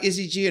 We've got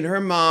Izzy G and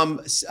her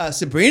mom,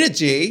 Sabrina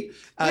G.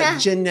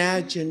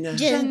 Gennarino.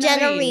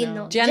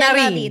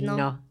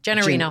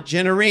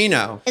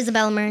 Gennarino.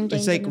 Isabella Marin.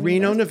 It's like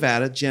Reno,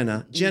 Nevada.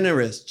 Jenna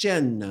Rollins.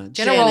 Gennarino.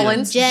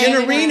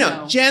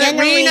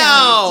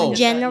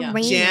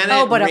 Gennarino.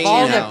 Oh, but of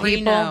all the Gennarino.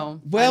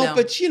 people. Well,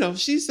 but you know,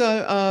 she's She's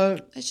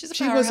a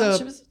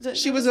powerhouse.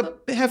 she was a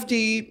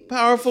hefty,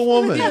 powerful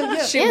woman.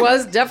 She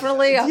was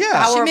definitely a Yeah.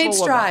 powerful She made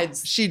woman.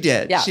 strides. She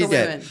did. Yeah. She For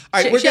did. women.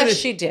 All right,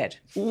 She did.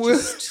 we're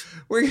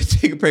going to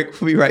take a break.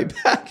 We'll be right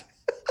back.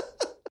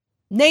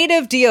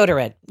 Native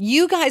deodorant.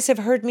 You guys have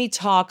heard me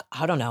talk,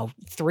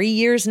 3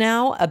 years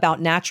now about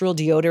natural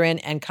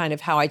deodorant and kind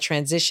of how I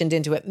transitioned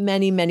into it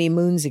many, many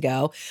moons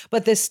ago.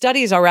 But the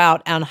studies are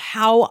out on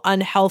how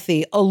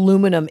unhealthy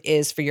aluminum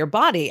is for your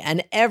body.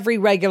 And every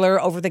regular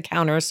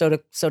over-the-counter, so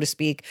to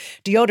speak,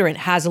 deodorant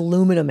has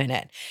aluminum in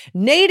it.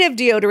 Native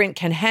deodorant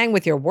can hang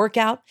with your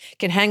workout,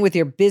 can hang with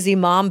your busy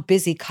mom,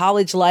 busy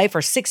college life,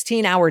 or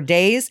 16-hour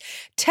days.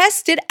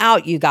 Test it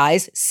out, you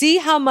guys. See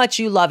how much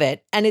you love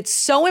it. And it's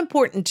so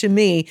important to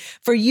me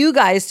for you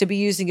guys to be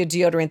using a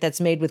deodorant that's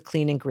made with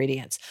clean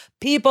ingredients.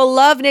 People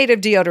love Native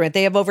deodorant.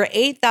 They have over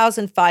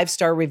 8,000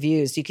 five-star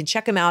reviews. You can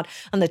check them out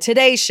on the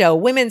Today Show,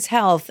 Women's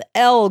Health,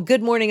 Elle,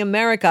 Good Morning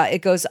America.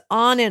 It goes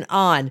on and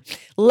on.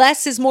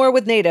 Less is more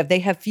with Native. They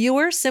have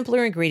fewer,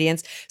 simpler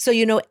ingredients, so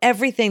you know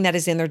everything that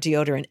is in their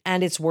deodorant,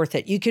 and it's worth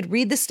it. You could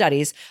read the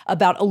studies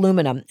about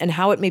aluminum and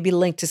how it may be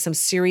linked to some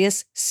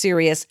serious,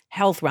 serious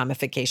health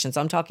ramifications.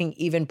 I'm talking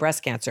even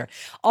breast cancer.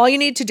 All you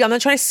need to do, I'm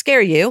not trying to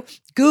scare you,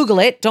 Google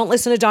it. Don't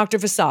listen to Dr.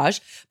 Visage,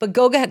 but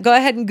go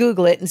ahead and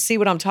Google it and see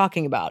what I'm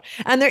talking about.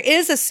 And there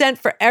is a scent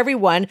for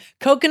everyone.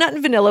 Coconut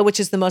and vanilla, which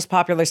is the most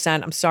popular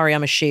scent. I'm sorry,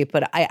 I'm a sheep,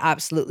 but I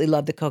absolutely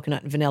love the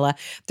coconut and vanilla.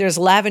 There's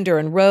lavender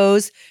and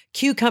rose,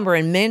 cucumber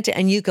and mint,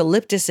 and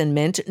eucalyptus and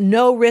mint.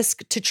 No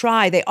risk to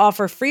try. They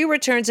offer free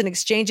returns and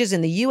exchanges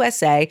in the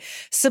USA.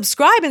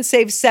 Subscribe and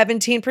save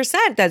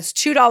 17%. That's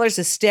 $2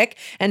 a stick,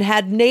 and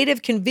had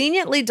Native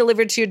conveniently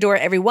delivered to your door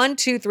every 1,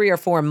 2, 3, or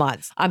 4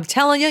 months. I'm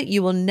telling you,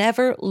 you will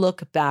never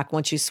look back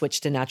once you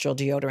switch to natural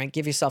deodorant.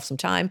 Give yourself some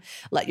time.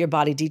 Let your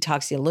body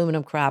detox the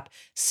aluminum crap.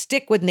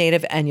 Stick with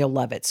Native and you'll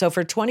love it. So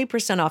for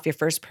 20% off your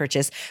first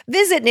purchase,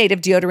 visit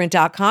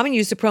nativedeodorant.com and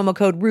use the promo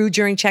code RUE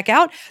during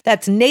checkout.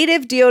 That's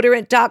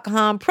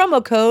nativedeodorant.com,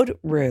 promo code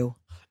RUE.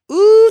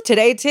 Ooh,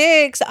 Today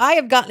Ticks. I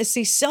have gotten to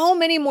see so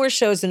many more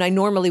shows than I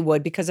normally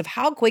would because of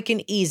how quick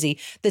and easy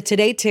the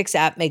Today Ticks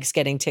app makes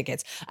getting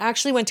tickets. I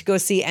actually went to go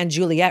see Anne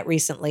Juliet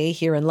recently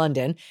here in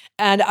London,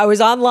 and I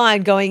was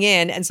online going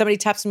in, and somebody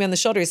taps me on the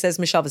shoulder. He says,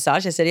 Michelle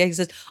Visage. I said, yeah. He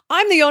says,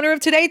 I'm the owner of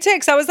Today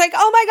Ticks. I was like,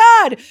 oh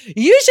my God,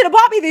 you should have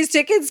bought me these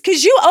tickets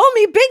because you owe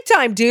me big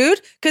time,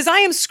 dude, because I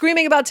am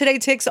screaming about Today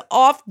Ticks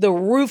off the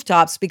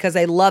rooftops because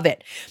I love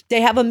it.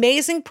 They have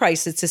amazing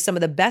prices to some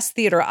of the best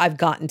theater I've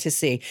gotten to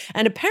see,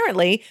 and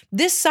apparently,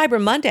 this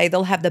Cyber Monday,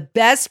 they'll have the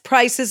best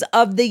prices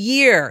of the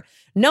year.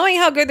 Knowing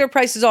how good their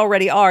prices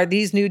already are,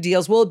 these new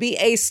deals will be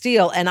a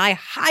steal, and I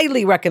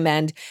highly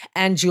recommend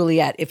Anne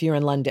Juliet if you're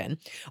in London.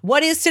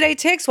 What is Today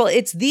Ticks? Well,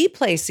 it's the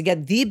place to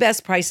get the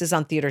best prices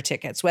on theater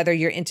tickets, whether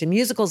you're into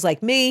musicals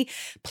like me,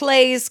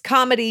 plays,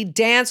 comedy,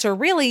 dance, or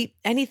really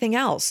anything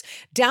else.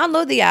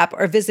 Download the app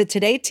or visit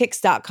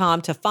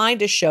todaytix.com to find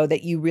a show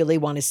that you really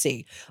want to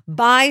see.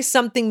 Buy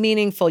something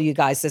meaningful, you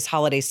guys, this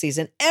holiday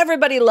season.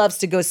 Everybody loves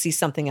to go see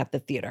something at the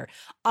theater.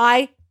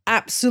 I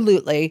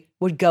absolutely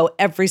would go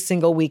every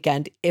single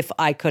weekend if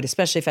I could,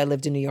 especially if I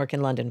lived in New York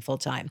and London full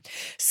time.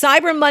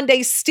 Cyber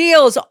Monday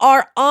steals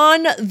are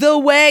on the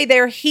way.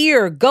 They're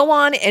here. Go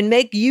on and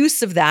make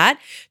use of that.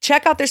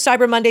 Check out their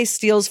Cyber Monday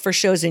steals for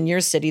shows in your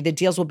city. The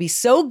deals will be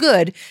so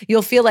good,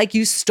 you'll feel like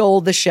you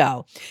stole the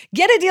show.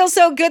 Get a deal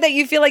so good that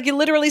you feel like you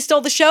literally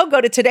stole the show.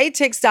 Go to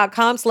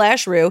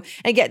todaytix.com/Rue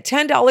and get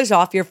 $10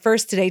 off your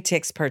first Today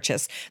Tix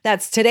purchase.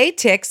 That's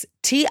todaytix,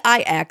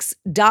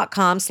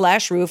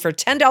 TIX.com/Rue for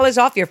 $10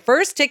 off your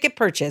first ticket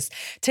purchase.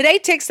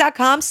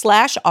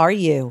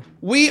 todaytix.com/RU.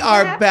 We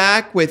are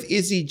back with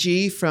Izzy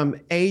G from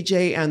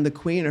AJ and the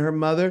Queen and her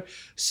mother,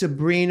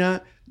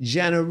 Sabrina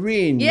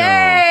Gennarino. Yay!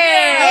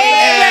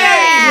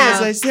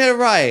 Yes, I said it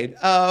right.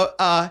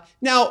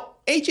 Now,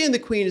 AJ and the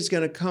Queen is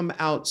going to come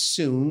out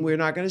soon. We're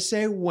not going to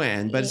say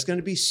when, but it's going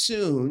to be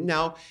soon.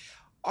 Now,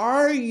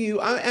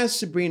 I'll ask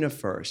Sabrina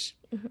first.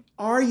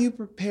 Are you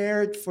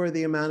prepared for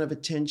the amount of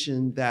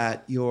attention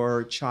that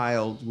your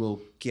child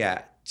will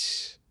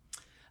get?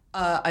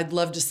 I'd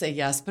love to say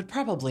yes, but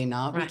probably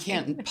not. We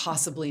can't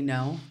possibly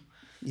know.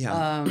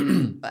 Yeah.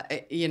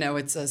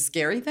 It's a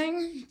scary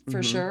thing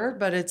for sure,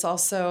 but it's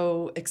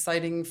also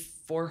exciting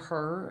for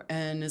her.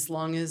 And as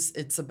long as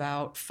it's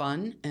about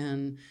fun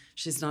and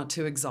she's not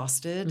too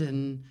exhausted,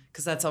 and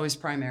because that's always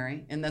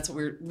primary. And that's what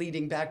we're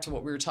leading back to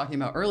what we were talking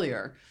about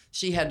earlier.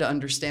 She had to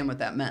understand what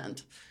that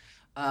meant.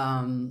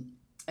 And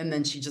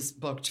then she just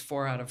booked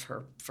 4 out of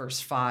her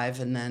first 5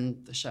 and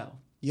then the show.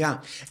 Yeah.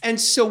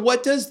 And so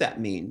what does that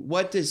mean?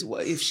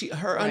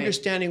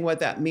 Understanding what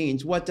that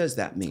means, what does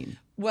that mean?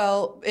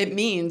 Well, it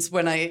means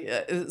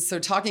so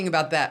talking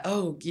about that,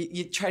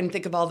 you try and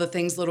think of all the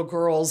things little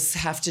girls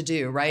have to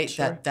do, right?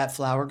 Sure. That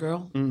flower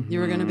girl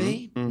you were going to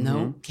be?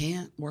 No,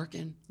 can't,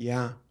 working.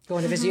 Yeah.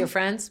 Going to visit your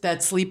friends? That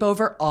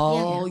sleepover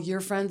all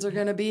your friends are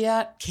going to be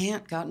at,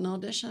 can't, got an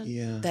audition.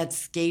 Yeah. That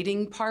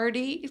skating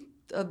party,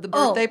 the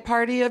birthday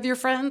party of your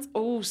friends.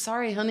 Oh,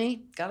 sorry,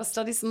 honey, got to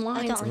study some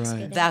lines. I don't like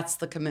skating. That's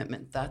the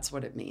commitment. That's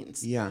what it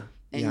means. Yeah.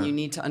 And you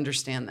need to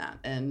understand that.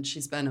 And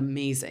she's been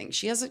amazing.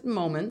 She has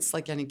moments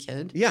like any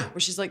kid. Yeah. Where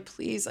she's like,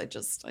 please, I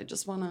just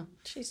want to.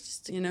 She's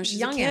just She's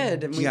young a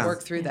kid, and we Yeah.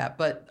 work through that.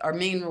 But our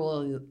main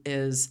rule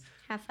is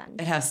Have fun.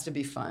 it has to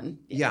be fun.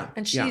 Yeah.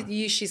 And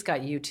she's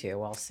got you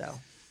too also,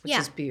 which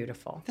is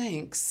beautiful.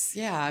 Thanks.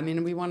 Yeah. I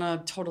mean, we want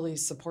to totally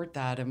support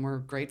that, and we're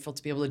grateful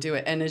to be able to do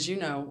it. And as you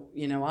know,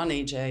 on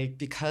AJ,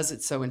 because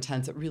it's so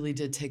intense, it really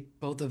did take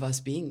both of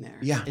us being there.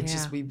 Yeah. It's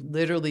just we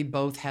literally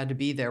both had to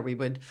be there. We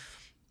would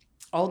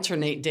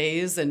alternate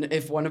days, and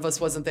if one of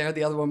us wasn't there,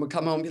 the other one would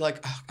come home and be like,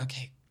 "Oh,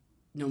 okay,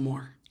 no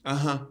more.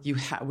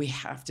 We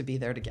have to be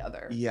there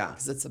together." Yeah.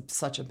 because it's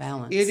such a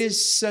balance. It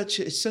is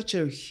such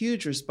a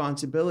huge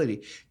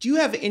responsibility. Do you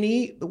have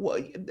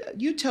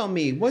you tell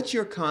me, what's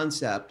your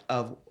concept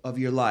of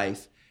your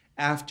life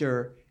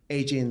after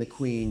AJ and the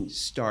Queen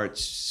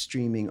starts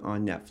streaming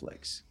on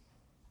Netflix?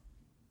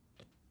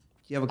 Do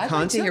you have a I'd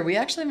concept? like to hear. We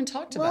actually haven't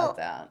talked about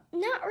that.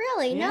 Not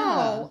really, Yeah,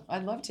 no.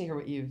 I'd love to hear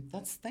what you.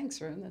 Thanks,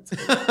 Rune. That's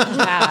good.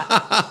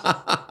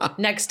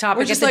 Next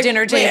topic at the like,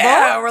 dinner table.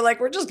 Yeah,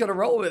 we're just gonna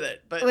roll with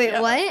it. But Wait,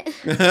 yeah. what? Wait,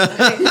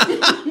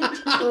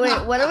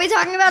 what are we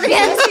talking about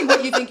again? Ask me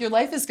what you think your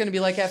life is going to be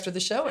like after the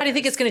show. How do you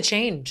think it's going to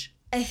change?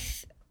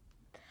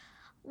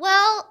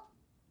 Well,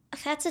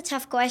 that's a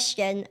tough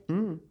question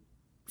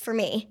for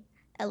me,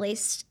 at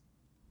least.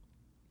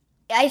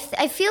 I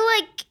feel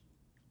like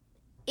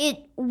it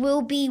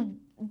will be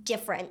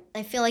different.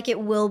 I feel like it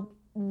will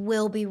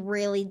be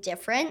really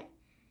different.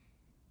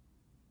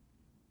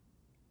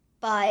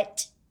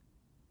 But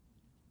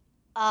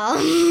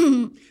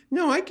No,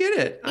 I get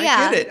it. I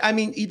Yeah. get it. I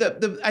mean,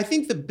 I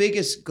think the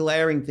biggest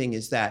glaring thing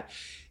is that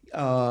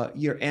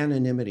your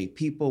anonymity.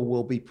 People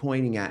will be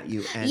pointing at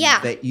you, and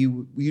that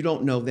you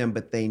don't know them,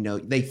 but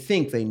they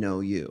think they know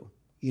you.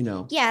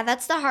 yeah,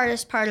 that's the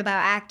hardest part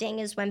about acting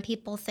is when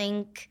people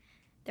think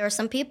there are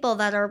some people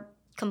that are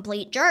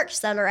complete jerks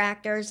that are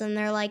actors, and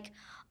they're like,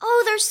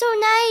 oh, they're so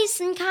nice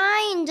and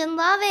kind and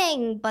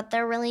loving, but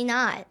they're really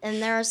not.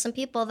 And there are some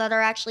people that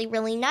are actually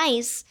really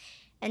nice,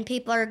 and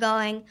people are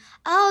going,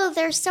 oh,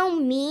 they're so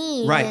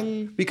mean. Right.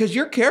 And Because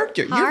your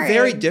character, you're hard.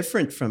 very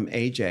different from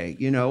AJ.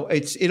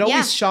 It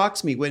always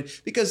shocks me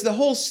because the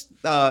whole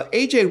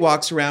AJ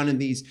walks around in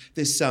this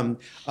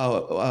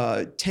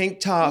tank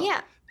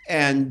top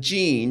and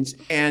jeans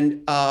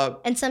and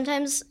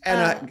sometimes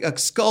a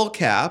skull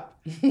cap.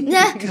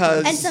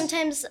 and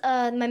sometimes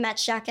my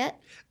Mets jacket.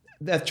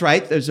 That's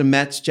right. There's a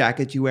Mets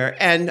jacket you wear,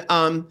 and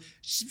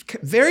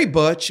very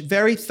butch,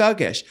 very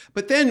thuggish.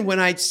 But then when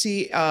I'd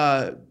see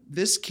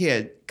this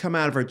kid come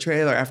out of her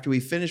trailer after we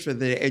finished for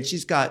the day, and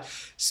she's got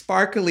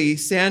sparkly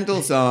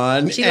sandals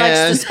on, She likes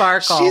the and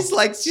sparkle.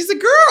 She's a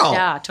girl.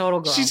 Yeah,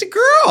 total girl. She's a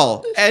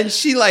girl, and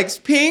she likes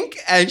pink,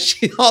 and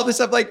all this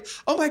stuff. Like,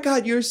 oh my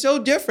God, you're so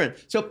different.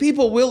 So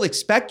people will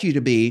expect you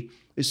to be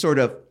this sort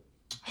of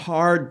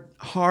hard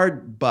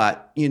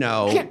butt,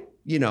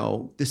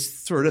 this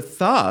sort of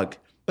thug.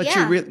 But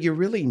you're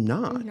really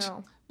not.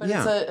 No. But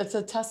it's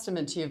a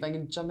testament to you. If I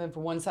can jump in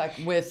for 1 sec.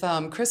 With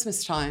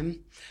Christmas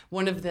time,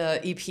 one of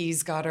the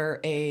EPs got her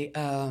a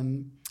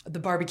the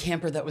Barbie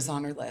camper that was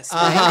on her list.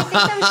 I Right? think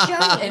that was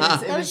Joni. And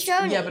That was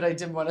Joni. Yeah, but I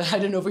didn't want to. I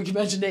didn't know if we could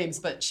mention names,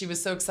 but she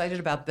was so excited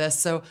about this.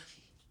 So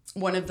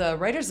one of the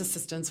writer's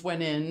assistants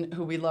went in,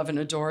 who we love and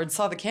adore, and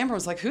saw the camera.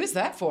 Was like, "Who's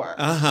that for?"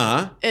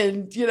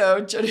 And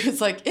Jody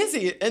was like,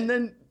 "Izzy." And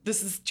then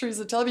this is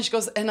Teresa Television. She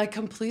goes, and I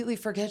completely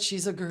forget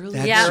she's a girly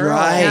That's girl.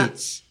 right. Yeah.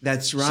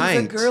 That's right.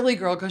 She's a girly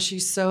girl because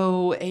she's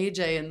so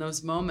AJ in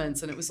those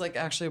moments, and it was like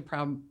actually a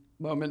proud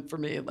moment for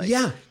me. Like,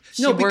 Yeah.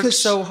 she No, worked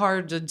because- so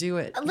hard to do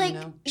it. Like you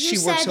know? She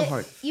worked so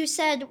hard. You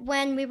said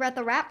when we were at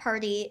the rap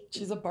party.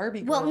 She's a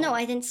Barbie girl. Well, no,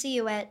 I didn't see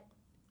you at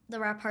the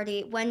rap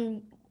party.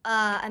 When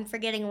I'm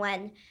forgetting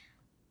when,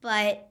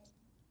 but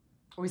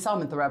We saw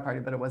him at the rap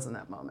party, but it wasn't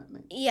that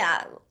moment.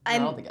 yeah,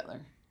 We're all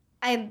together.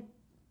 I'm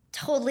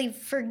totally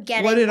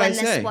forgetting What did I when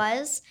say? this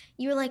was.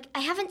 You were like, I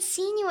haven't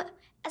seen you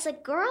as a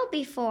girl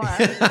before. Like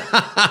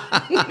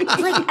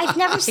I've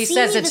never He seen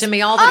says you it this- to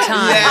me all the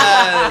time.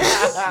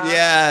 Yes.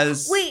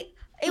 Yes. Wait,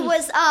 it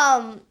was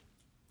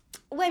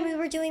when we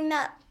were doing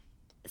that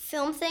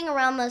film thing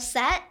around the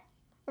set,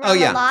 around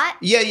the lot.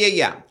 Yeah.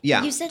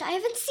 You said I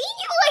haven't seen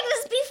you like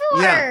this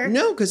before. Yeah.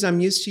 No, because I'm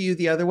used to you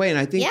the other way. And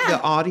I think Yeah.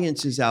 the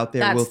audiences out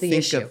there That's will the think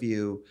issue. of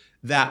you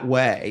that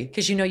way.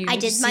 Because you I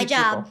did my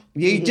job.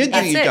 Yeah, you did do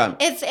That's your it. job.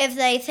 If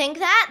they think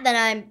that, then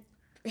I'm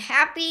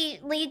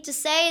happily to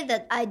say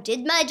that I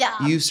did my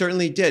job. You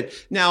certainly did.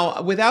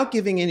 Now, without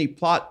giving any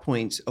plot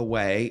points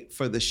away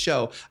for the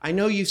show, I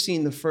know you've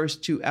seen the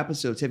first 2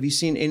 episodes. Have you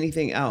seen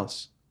anything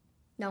else?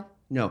 No.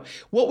 No.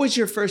 What was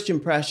your first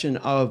impression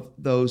of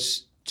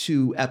those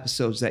 2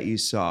 episodes that you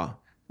saw?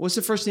 What's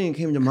the first thing that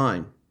came to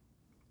mind?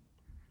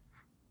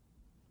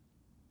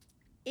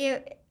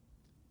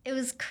 It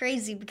was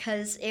crazy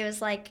because it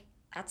was like,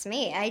 that's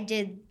me. I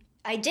did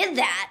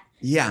that.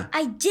 Yeah.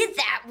 I did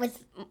that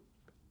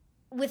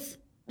with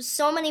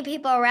so many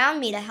people around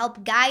me to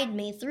help guide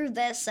me through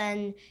this,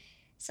 and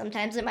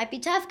sometimes it might be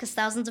tough because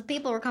thousands of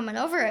people were coming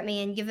over at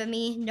me and giving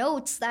me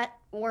notes that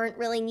weren't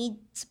really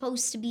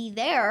supposed to be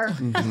there.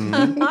 Mhm.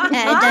 And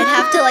I'd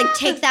have to like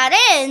take that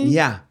in.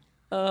 Yeah.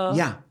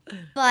 Yeah.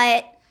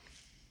 But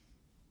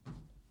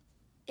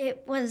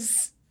it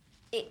was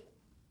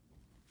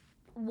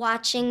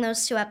watching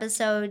those 2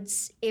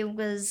 episodes, it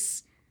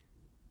was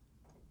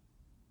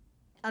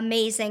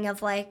amazing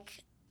of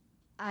like,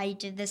 I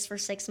did this for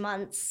 6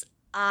 months.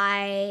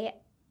 I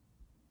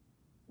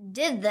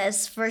did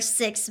this for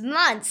 6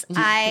 months.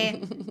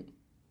 I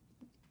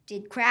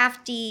did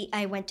Crafty.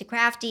 I went to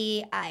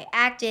Crafty. I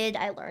acted.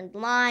 I learned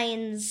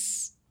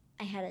lines.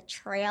 I had a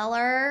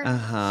trailer.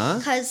 Uh-huh.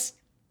 Because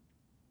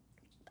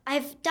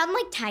I've done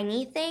like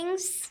tiny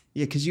things.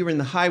 Yeah, because you were in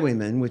The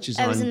Highwayman, which is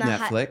on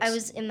Netflix. I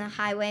was in The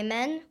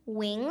Highwaymen.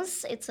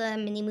 Wings. It's a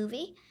mini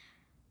movie.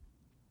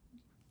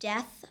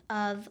 Death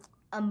of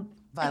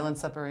Violent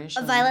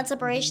separation. a violent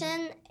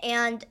separation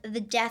and the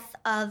death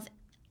of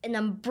an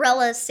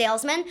umbrella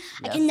salesman.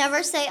 I can Yes.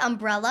 never say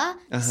umbrella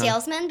Uh-huh.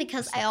 salesman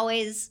because I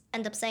always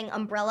end up saying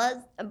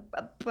umbrella.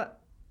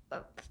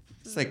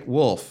 It's like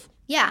Wolf.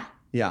 Yeah,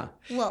 Yeah.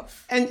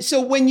 wolf. And so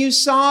when you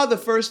saw the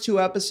first 2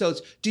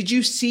 episodes, did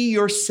you see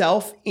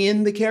yourself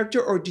in the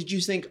character or did you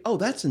think, oh,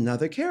 that's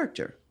another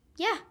character?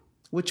 Yeah,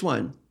 Which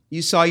one?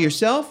 You saw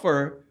yourself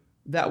or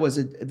I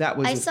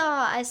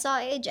saw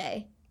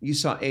AJ. you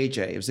saw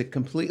AJ. It was a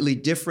completely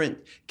different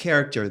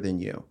character than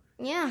you.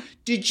 Yeah.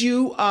 Did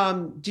you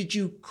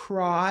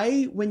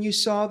cry when you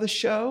saw the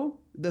show,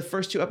 the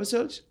first 2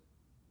 episodes?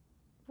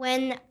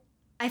 When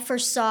I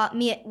first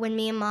when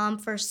me and Mom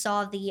first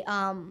saw the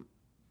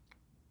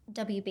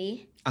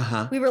WB,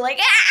 Uh-huh. we were like,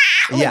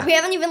 ah! Like, Yeah. we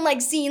haven't even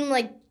like seen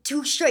like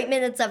 2 straight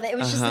minutes of it. It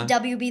was Uh-huh. just the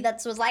WB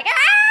that was like,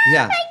 ah!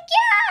 Yeah. My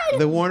God!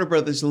 The Warner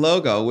Brothers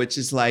logo, which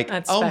is like,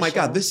 That's oh my special.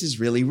 God, this is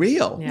really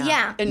real. Yeah.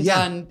 Yeah. And Yeah.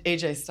 done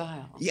AJ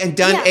style. And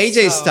done Yeah.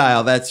 AJ So-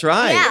 style, that's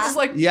right. Yeah. It was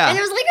like, Yeah. And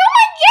it was like, oh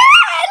my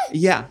God!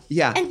 Yeah,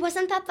 yeah. And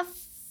wasn't that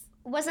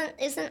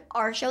isn't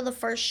our show the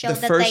first show The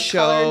that first they show,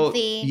 colored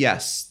the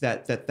yes,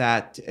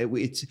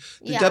 it's the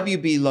Yeah.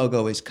 WB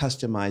logo is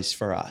customized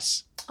for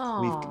us.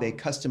 Aw. They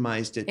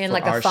customized it In for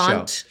like our a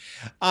font.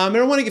 show. I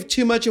don't want to give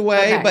too much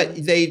away, Okay. but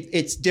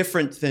it's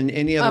different than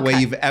any other way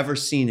Okay. you've ever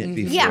seen it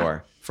before Yeah.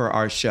 for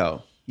our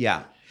show.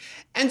 Yeah.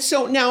 And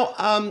so now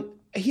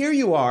here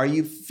you are,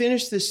 you've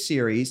finished this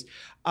series.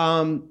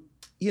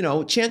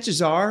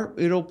 Chances are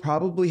it'll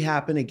probably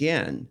happen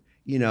again,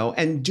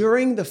 and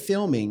during the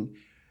filming,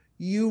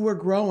 you were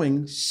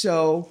growing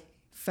so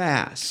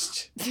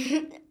fast.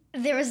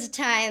 There was a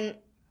time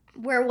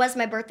where it was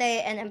my birthday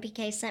and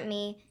MPK sent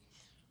me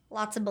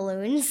lots of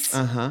balloons.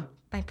 Uh-huh.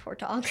 My poor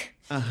dog.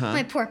 Uh-huh.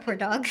 My poor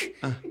dog.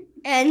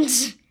 And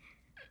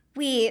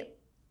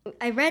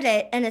I read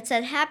it and it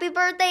said, "Happy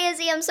birthday,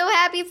 Izzy. I'm so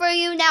happy for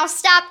you. Now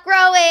stop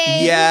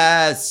growing."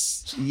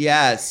 Yes.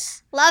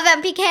 Yes. Love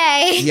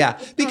MPK. Yeah.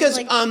 Because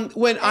like,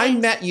 when I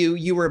thanks. met you,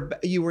 you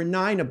were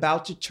 9,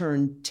 about to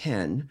turn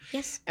 10.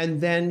 Yes. And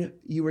then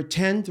you were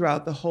 10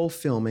 throughout the whole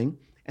filming.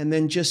 And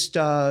then just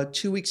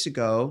 2 weeks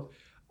ago,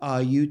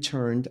 you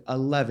turned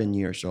 11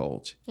 years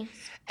old. Yes.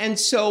 And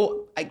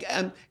so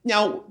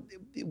now,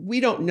 we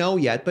don't know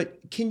yet, but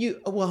can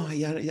you? Well,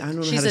 yeah, I don't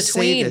know She's how to a say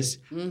tween. this.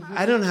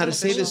 I don't know how to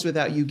say this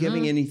without you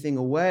giving anything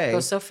away.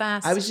 Goes so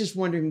fast. I was just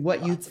wondering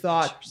what you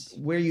thought,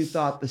 where you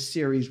thought the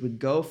series would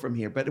go from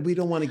here, but we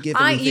don't want to give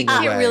anything You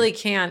away. really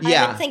can't.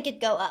 Yeah. I would think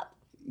it'd go up.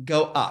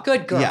 Go up.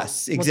 Good girl.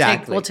 Yes, We'll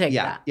exactly. take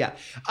yeah, that.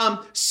 Yeah.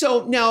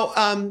 So now,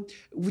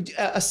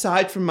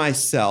 aside from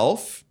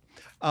myself,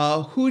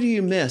 who do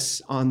you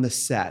miss on the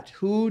set?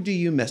 Who do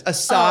you miss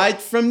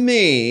aside from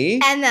me?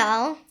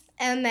 ML.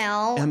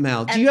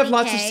 ML. Do you have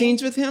lots of MPK.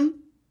 scenes with him?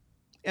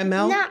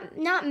 ML?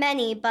 Not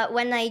many, but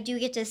when I do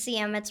get to see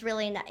him, it's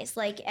really nice.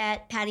 Like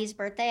at Patty's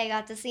birthday, I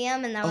got to see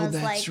him, and that was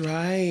that's like,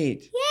 right.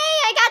 yay!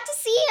 I got to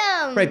see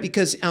him. Right,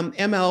 because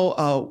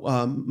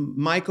ML,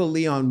 Michael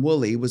Leon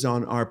Woolley was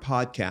on our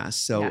podcast,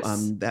 so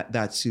Yes.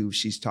 that's who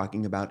she's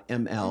talking about,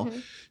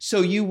 ML. So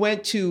you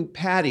went to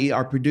Patty,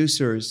 our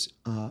producer's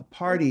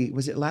party.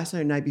 Was it last night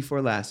or night before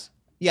last?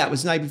 Yeah, it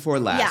was night before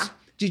last. Yeah.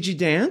 Did you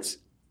dance?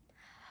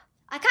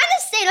 I kind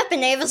of stayed up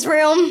in Ava's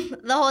room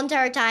the whole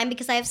entire time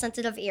because I have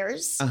sensitive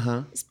ears.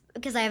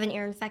 Because I have an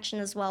ear infection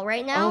as well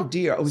right now. Oh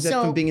dear, was that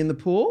So- from being in the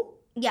pool?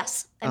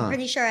 Yes, I'm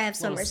pretty sure I have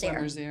Little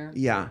swimmer's ear. ear.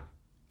 Yeah.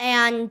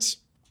 And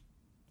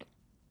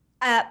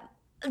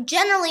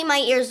generally, my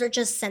ears are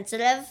just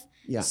sensitive.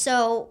 Yeah.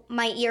 So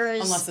my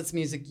ears, Unless it's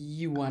music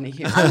you want to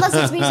hear. unless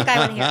it's music I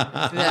want to hear.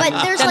 But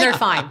there's Then like, they're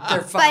fine. They're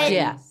but fine.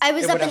 Yeah. I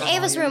was At up in whatever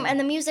Ava's volume. room, and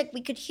the music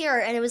we could hear,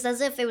 and it was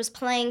as if it was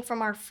playing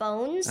from our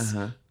phones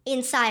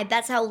inside.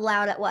 That's how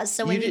loud it was.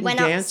 So when You we didn't went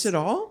dance out, at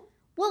all?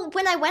 well,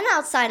 when I went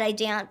outside, I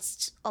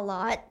danced a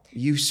lot.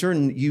 You know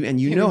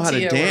and how to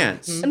Tia were-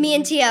 dance. Me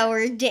and Tia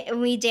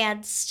we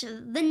danced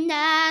the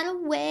night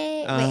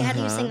away. Wait, how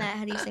do you sing that?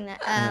 How do you sing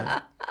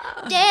that?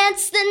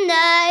 Dance the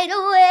night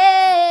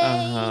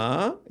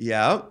away.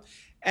 Yeah.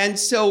 And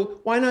so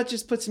why not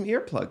just put some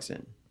earplugs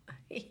in?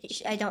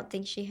 I don't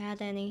think she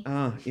had any.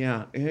 Oh,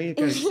 yeah.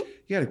 You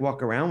gotta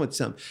walk around with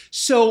some.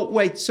 So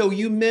wait, so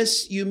you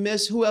miss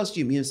who else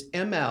do you miss?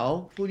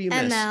 ML. Who do you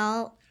miss?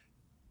 ML.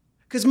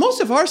 Because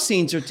most of our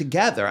scenes are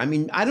together. I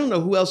mean, I don't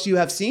know who else you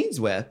have scenes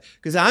with,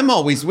 because I'm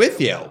always with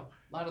you. A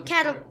lot of the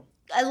Cat- crew.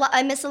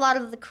 I miss a lot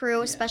of the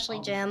crew,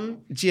 especially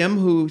Jim. Jim,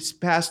 who's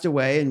passed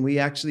away, and we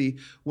actually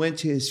went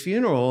to his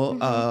funeral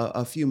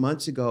a few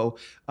months ago.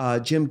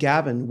 Jim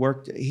Gavin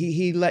worked.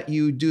 He let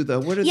you do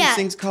what are these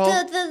things called?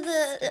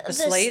 The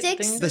slate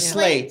sticks, things? The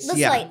slates. The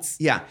yeah. slates.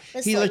 Yeah.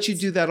 The He let you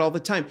slates. do that all the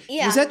time.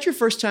 Yeah. Was that your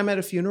first time at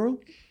a funeral?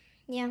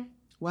 Yeah,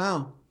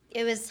 Wow.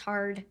 it was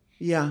hard,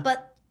 Yeah.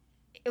 but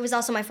it was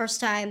also my first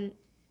time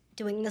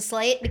doing the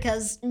slate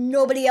because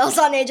nobody else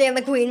on AJ and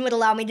the Queen would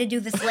allow me to do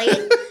the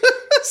slate.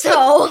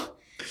 So,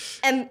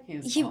 and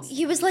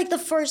he was like the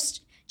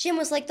first. Jim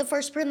was like the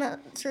first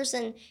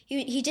person.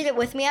 He did it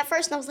with me at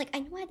first, and I was like, I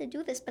know how to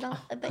do this, but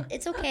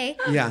it's okay.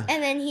 Yeah.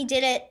 And then he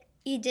did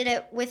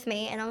it with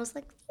me, and I was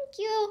like, thank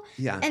you.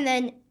 Yeah. And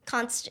then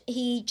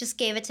he just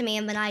gave it to me,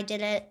 and then I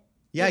did it.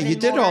 Yeah, even you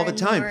did it more all the and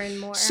time. more and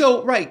more.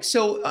 So, right.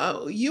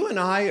 So, you and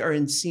I are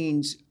in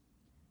scenes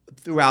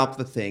throughout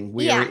the thing.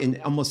 We are Yeah.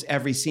 in almost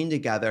every scene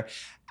together.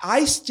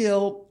 I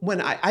still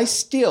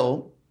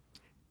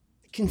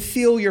can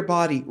feel your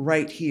body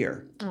right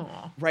here.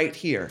 Right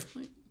here.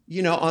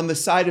 You know, on the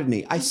side of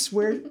me. I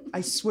swear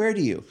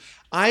to you.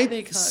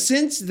 Big hug.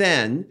 Since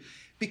then,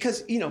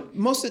 because, you know,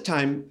 most of the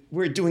time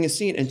we're doing a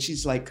scene and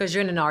she's like, Because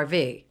you're in an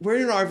RV. we're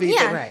in an RV.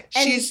 Yeah, but right.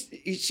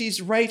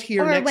 She's right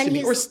here next to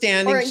me. Or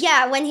standing.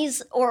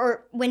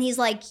 when he's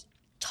like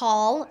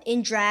tall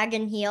in drag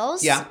and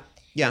heels. Yeah.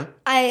 Yeah.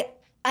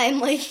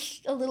 I'm like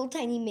a little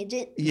tiny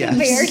midget Yes.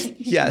 compared.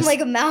 Yes. I'm like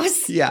a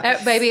mouse.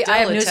 Yeah. Baby, I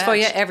have Still news for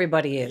you. attached.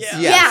 Everybody is.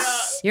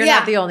 Yes. You're Yeah.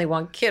 not the only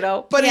one,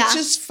 kiddo. But Yeah. it's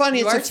just funny.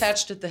 You It's are a-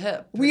 attached at the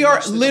hip. we pretty are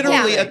much to the whole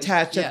literally thing.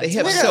 attached at the it's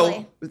hip.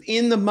 Literally. So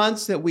in the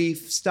months that we've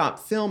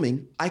stopped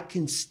filming, I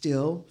can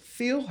still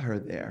feel her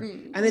there.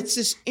 And it's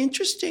this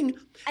interesting,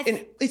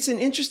 it's an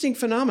interesting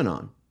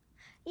phenomenon.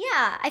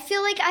 Yeah, I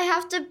feel like I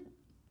have to.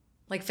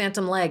 Like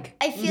Phantom Leg.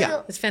 I feel.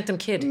 Yeah. It's Phantom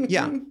Kid.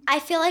 Yeah. I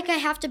feel like I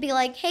have to be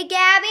like, hey,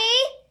 Gabby,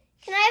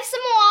 can I have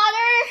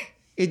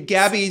some water?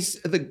 Gabby's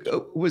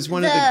was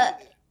one of the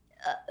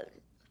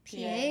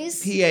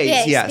PAs. PAs,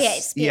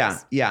 yes.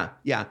 PAs. Yeah.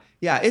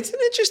 It's an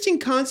interesting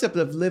concept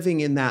of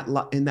living in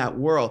that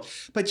world.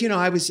 But you know,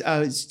 I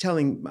was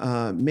telling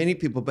many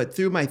people, but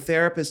through my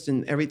therapist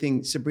and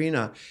everything,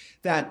 Sabrina,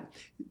 that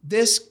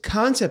this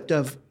concept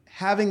of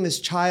having this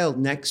child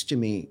next to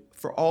me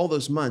for all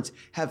those months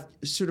have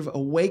sort of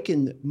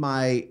awakened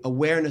my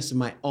awareness of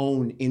my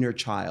own inner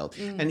child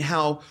and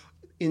how.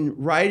 In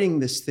writing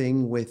this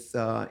thing with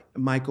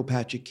Michael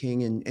Patrick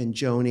King and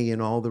Joni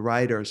and all the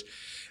writers,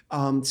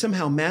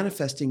 somehow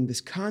manifesting this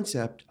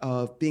concept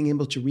of being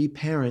able to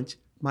reparent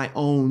my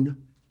own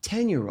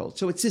 10-year-old.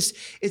 So it's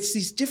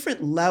these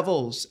different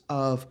levels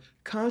of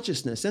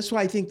consciousness. That's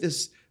why I think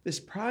this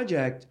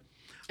project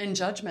And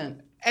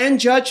judgment. and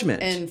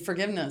judgment And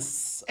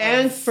forgiveness.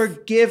 and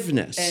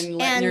forgiveness And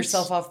letting And-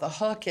 yourself off the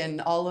hook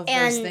and all of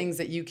those and- things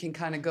that you can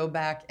kind of go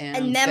back and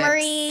And fix.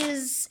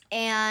 memories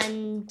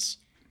and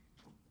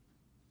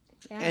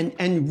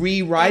and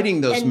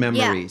rewriting those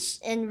memories.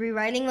 Yeah, and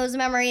rewriting those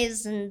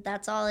memories, and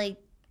that's all I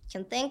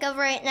can think of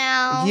right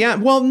now. Yeah,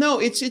 well, no,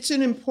 it's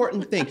an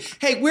important thing.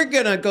 Hey, we're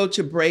gonna go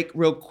to break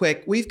real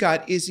quick. We've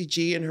got Izzy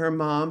G and her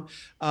mom,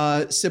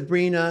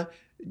 Sabrina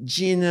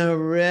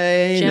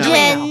Gennarino.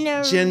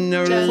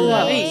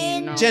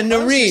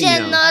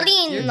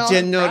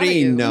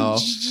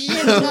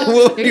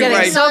 We'll be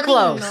right. So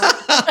close.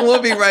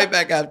 We'll be right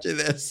back after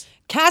this.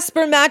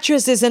 Casper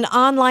Mattress is an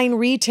online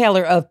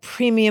retailer of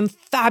premium,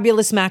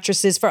 fabulous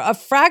mattresses for a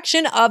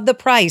fraction of the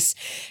price.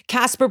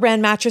 Casper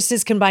brand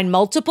mattresses combine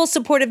multiple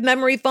supportive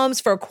memory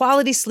foams for a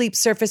quality sleep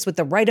surface with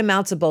the right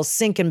amounts of both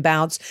sink and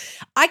bounce.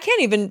 I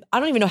don't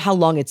even know how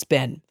long it's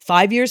been.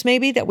 5 years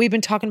maybe that we've been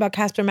talking about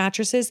Casper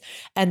mattresses,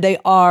 and they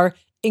are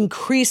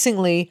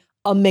increasingly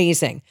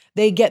amazing.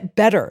 They get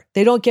better.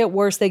 They don't get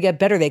worse. They get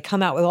better. They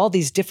come out with all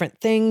these different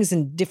things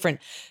and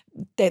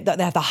they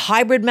have the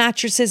hybrid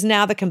mattresses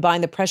now that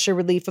combine the pressure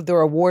relief of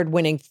their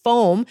award-winning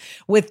foam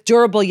with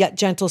durable yet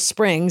gentle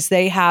springs.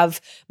 They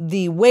have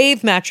the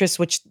wave mattress,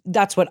 which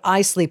that's what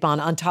I sleep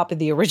on top of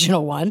the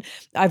original one.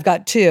 I've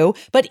got 2.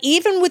 But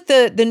even with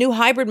the new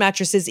hybrid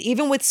mattresses,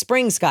 even with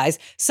springs, guys,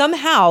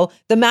 somehow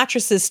the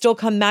mattresses still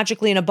come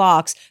magically in a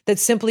box that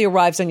simply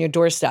arrives on your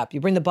doorstep.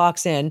 You bring the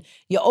box in,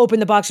 you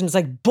open the box, and it's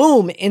like,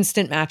 boom,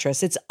 instant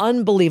mattress. It's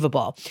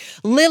unbelievable.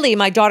 Lily,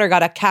 my daughter,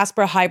 got a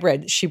Casper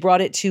hybrid. She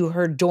brought it to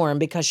her dorm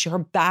because she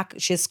has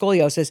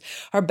scoliosis.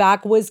 Her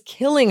back was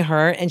killing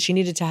her and she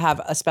needed to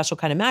have a special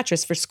kind of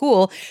mattress for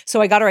school.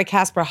 So I got her a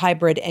Casper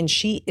hybrid and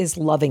she is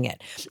loving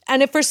it.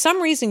 And if for some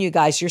reason, you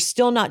guys, you're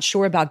still not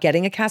sure about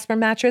getting a Casper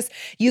mattress,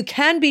 you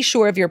can be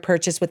sure of your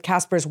purchase with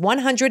Casper's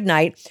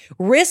 100-night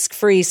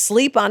risk-free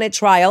sleep on it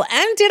trial.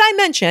 And did I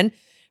mention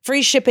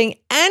free shipping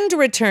and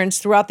returns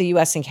throughout the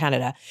U.S. and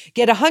Canada?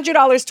 Get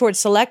 $100 towards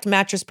select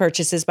mattress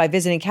purchases by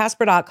visiting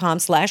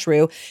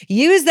casper.com/Rue.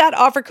 Use that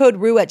offer code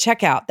RUE at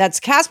checkout. That's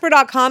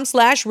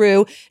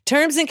casper.com/Rue.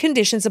 Terms and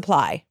conditions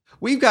apply.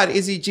 We've got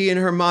Izzy G and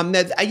her mom.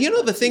 You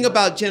know, the thing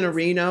about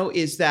Gennarino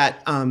is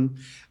that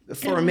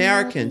for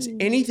Americans,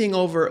 anything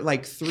over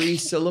like 3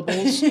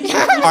 syllables,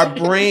 our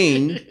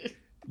brain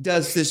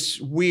does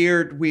this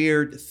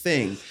weird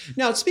thing.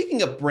 Now,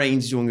 speaking of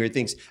brains doing weird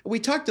things, we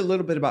talked a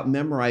little bit about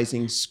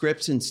memorizing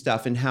scripts and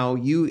stuff and how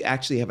you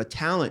actually have a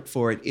talent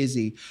for it,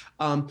 Izzy.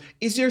 Do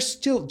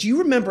you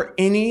remember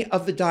any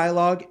of the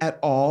dialogue at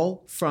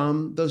all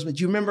from those? Do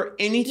you remember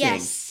anything?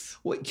 Yes.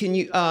 What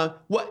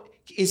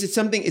is it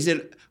something,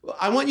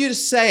 I want you to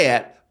say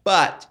it,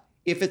 but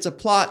if it's a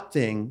plot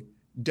thing,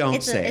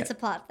 don't say it. It's a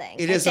plot thing.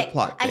 It is a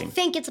plot thing. I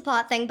think it's a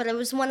plot thing, but it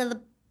was one of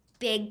the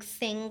big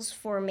things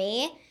for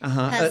me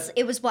because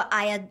it was what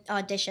I had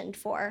auditioned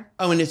for.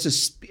 Oh, and it's a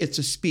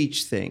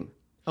speech thing.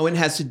 Oh, and it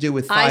has to do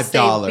with $5. I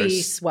say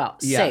be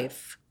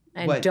safe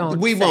and but don't.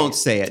 We say won't it.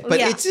 say it,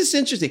 but it's just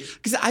interesting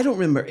because I don't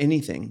remember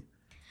anything.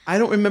 I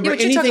don't remember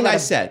anything I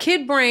said.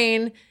 Kid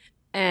brain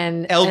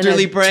and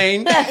elderly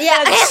brain,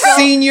 Yeah.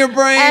 senior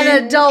brain,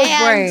 and adult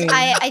And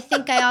brain. I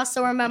think I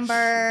also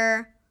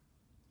remember.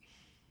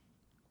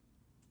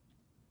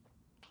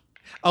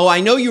 Oh,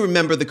 I know you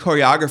remember the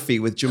choreography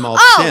with Jamal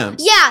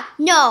Sims. Yeah,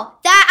 no,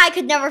 that I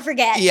could never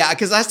forget. Yeah,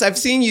 because I've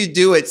seen you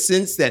do it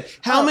since then.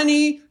 How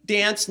many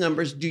dance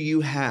numbers do you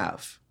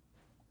have?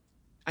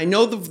 I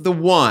know the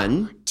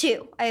one.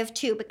 2. I have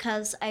 2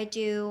 because I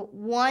do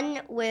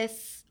 1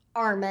 with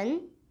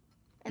Armin,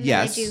 and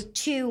Yes. then I do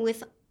 2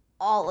 with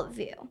all of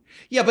you.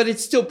 Yeah, but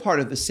it's still part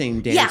of the same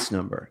dance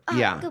number.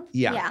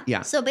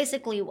 Yeah. So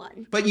basically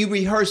 1. But you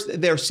rehearse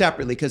there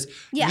separately because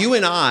you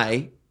and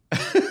I,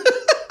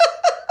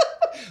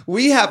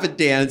 we have a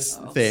dance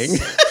thing.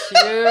 Cute.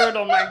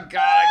 Oh my God.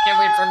 I can't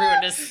wait for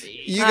everyone to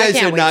see. You I guys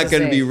can't are wait not to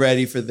going to see. be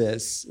ready for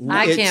this.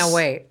 I can't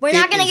wait. We're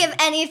not going to give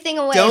anything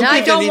away. Don't And I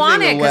give don't anything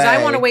want it because I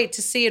away. want to wait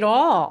to see it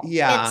all.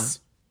 Yeah.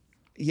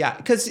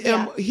 Because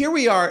here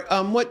we are.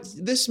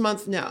 This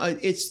month now?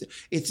 It's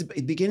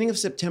the beginning of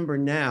September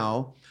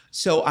now.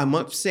 So I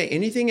won't say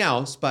anything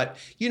else. But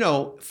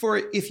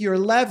if you're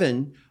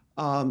 11,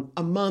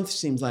 a month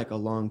seems like a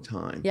long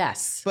time.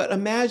 Yes. But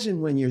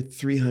imagine when you're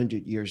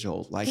 300 years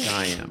old, like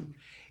I am.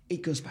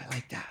 It goes by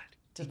like that.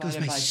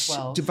 Divided by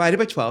 12. Divided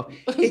by 12.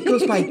 It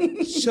goes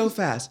by so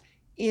fast.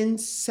 In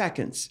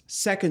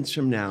seconds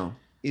from now,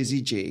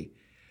 Izzy G,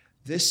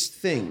 this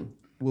thing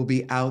will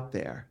be out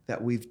there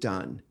that we've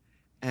done.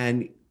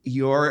 And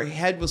your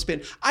head will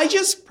spin. I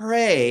just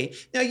pray.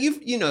 Now,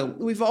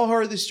 we've all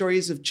heard the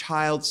stories of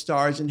child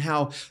stars and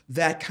how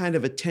that kind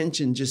of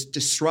attention just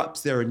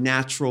disrupts their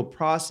natural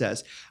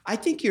process. I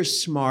think you're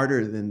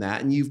smarter than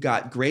that. And you've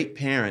got great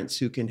parents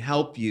who can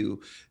help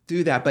you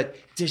do that. But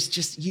there's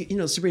just,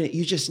 Sabrina,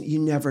 you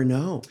never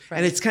know. Right.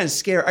 And it's kind of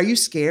scary. Are you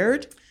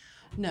scared?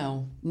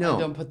 No. I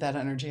don't put that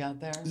energy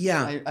out there.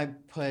 Yeah. I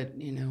put,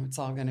 it's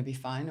all going to be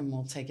fine and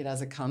we'll take it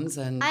as it comes.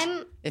 And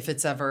if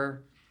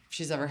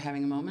she's ever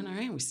having a moment, all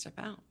right, we step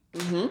out.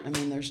 Mm-hmm. I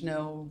mean, there's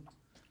no,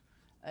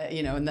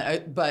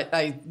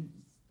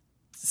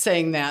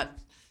 saying that,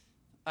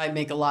 I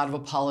make a lot of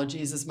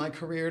apologies as my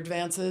career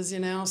advances, you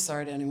know.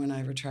 Sorry to anyone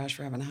I ever trashed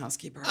for having a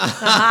housekeeper.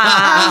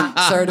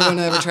 Sorry to anyone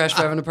I ever trashed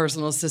for having a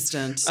personal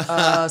assistant.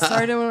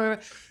 Sorry to anyone,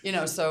 you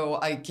know, so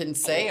I can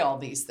say all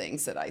these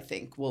things that I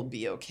think we'll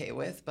be okay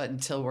with, but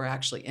until we're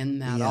actually in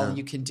that, all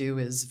you can do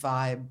is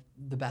vibe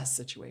the best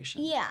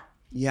situation. Yeah.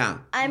 Yeah.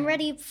 I'm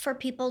ready for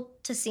people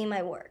to see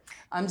my work.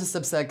 I'm just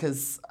upset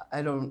because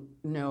I don't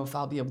know if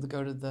I'll be able to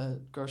go to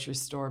the grocery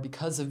store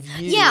because of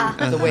you. Yeah.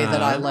 The way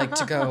that I like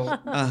to go.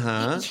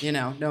 Uh-huh. You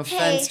know, no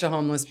offense to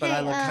homeless, but I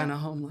look kind of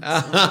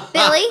homeless.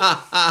 Billy?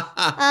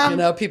 You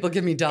know, people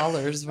give me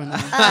dollars when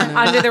I'm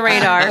Under the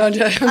radar.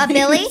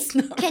 Billy?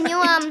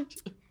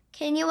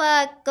 Can you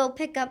go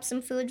pick up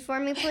some food for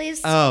me,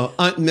 please? Oh,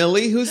 Aunt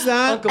Millie, who's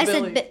that? Uncle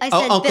Billy. I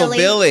said Uncle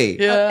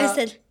Billy. Yeah. I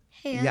said,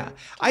 hey. Yeah.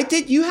 I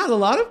did. You had a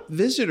lot of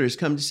visitors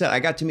come to set. I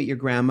got to meet your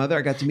grandmother.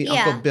 I got to meet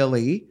Yeah. Uncle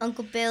Billy.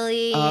 Uncle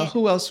Billy.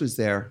 Who else was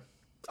there?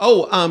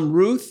 Oh,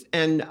 Ruth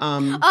and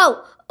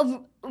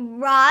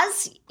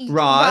Roz.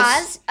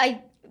 Roz.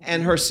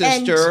 And her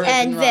sister.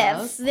 And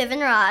Roz. Viv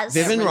and Roz.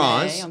 Viv and Renee,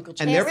 Roz. Uncle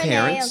And their Renee,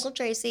 parents. Uncle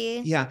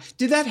Tracy. Yeah.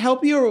 Did that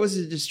help you or was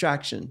it a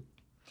distraction?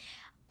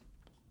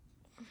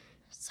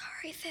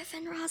 Sorry, Viv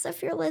and Roz,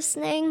 if you're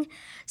listening.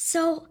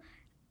 So,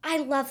 I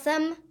love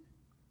them,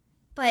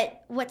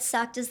 but what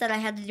sucked is that I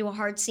had to do a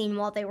hard scene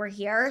while they were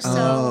here,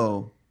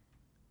 so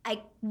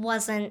I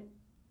wasn't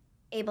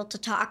able to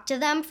talk to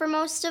them for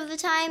most of the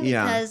time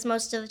Yeah. because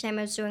most of the time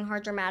I was doing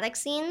hard dramatic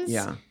scenes.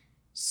 Yeah.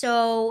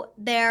 So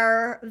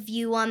their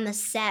view on the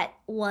set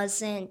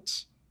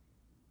wasn't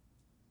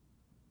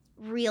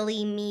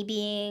really me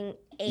being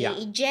Yeah.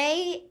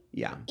 AJ.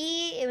 Yeah.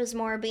 It was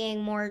more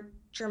being more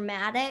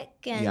dramatic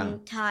and Yeah.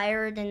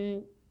 tired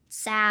and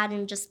sad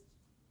and just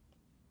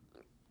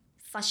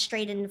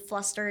frustrated and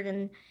flustered,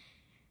 and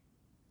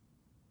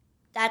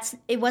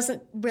it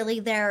wasn't really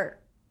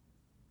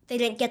they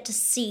didn't get to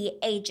see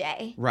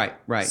AJ. Right.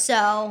 Right.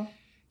 So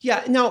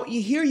Yeah. No,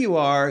 here you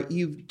are.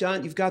 You've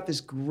got this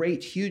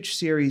great, huge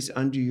series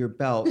under your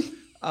belt.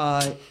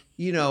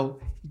 You know,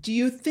 do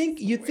you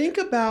think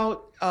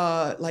about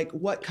like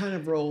what kind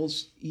of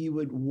roles you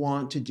would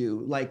want to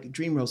do, like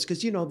dream roles?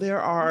 Because you know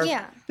there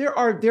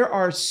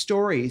are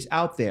stories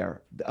out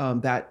there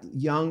that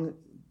young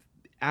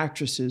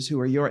actresses who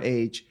are your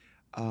age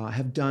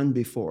have done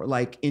before,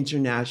 like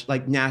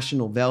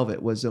National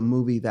Velvet was a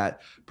movie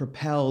that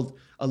propelled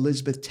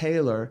Elizabeth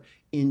Taylor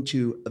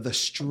into the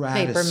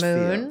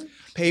stratosphere.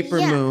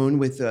 Paper Moon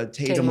with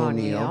Tatum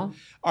O'Neal.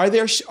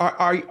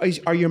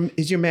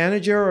 Is your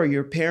manager or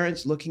your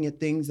parents looking at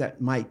things that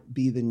might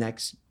be the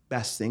next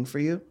best thing for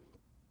you?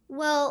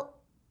 Well,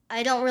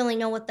 I don't really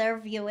know what their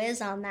view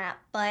is on that,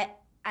 but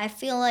I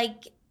feel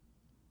like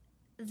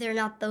they're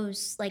not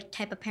those like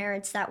type of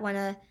parents that want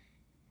to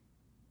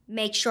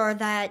make sure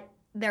that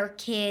their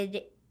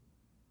kid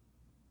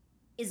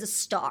is a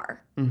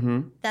star.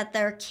 Mm-hmm. That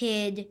their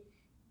kid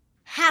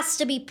has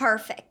to be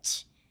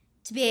perfect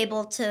to be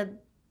able to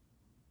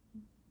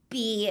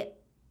be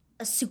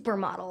a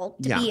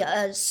supermodel, to be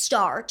a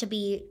star, to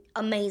be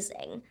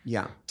amazing.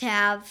 Yeah. To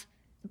have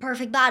the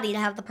perfect body, to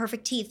have the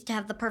perfect teeth, to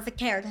have the perfect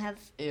hair, to have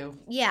Ew.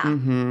 yeah,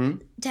 Mm-hmm.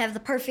 to have the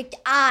perfect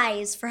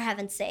eyes, for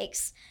heaven's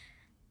sakes.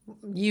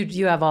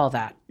 You have all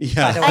that.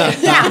 Yeah.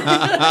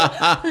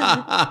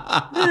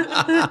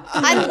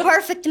 I'm the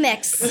perfect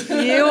mix.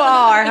 You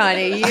are,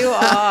 honey. You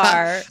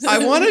are. I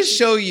want to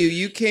show you.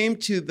 You came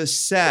to the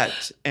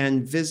set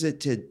and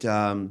visited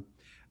Drag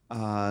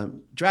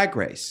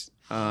Race.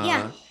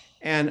 Yeah.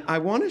 And I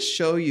want to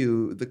show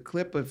you the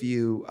clip of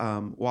you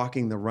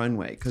walking the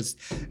runway. Because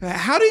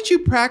how did you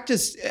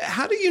practice?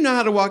 How do you know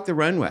how to walk the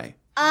runway?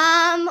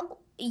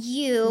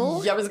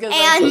 Yeah, I was gonna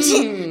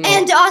say,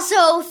 and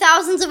also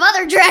thousands of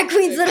other drag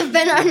queens that have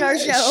been on our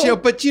show.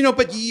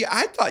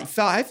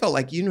 I felt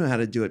like you knew how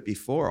to do it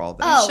before all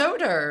that. Oh.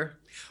 showed her.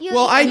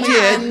 Well, I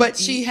did, but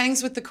She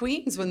hangs with the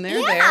queens when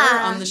they're there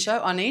Yeah. on the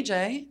show, on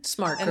AJ.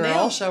 Smart And they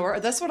all girl. show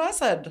her. That's what I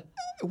said.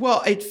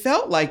 Well, it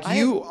felt like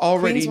you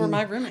already Queens were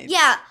my roommates.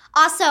 Yeah.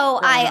 Also,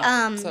 growing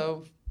up.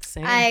 So,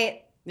 Same.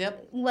 I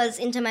yep. was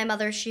into my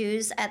mother's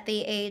shoes at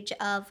the age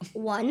of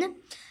 1.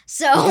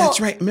 So Oh, that's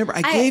right. Remember,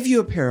 I gave you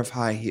a pair of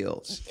high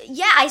heels.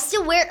 yeah, I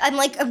still wear.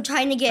 I'm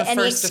trying to get The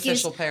any first excuse.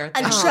 official pair.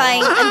 I'm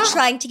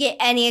trying to get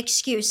any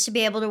excuse to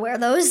be able to wear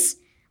those.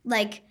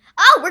 Like,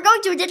 oh, we're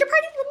going to a dinner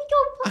party. Let me go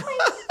put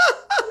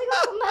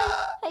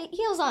my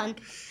heels on.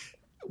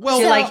 Well,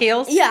 Do you like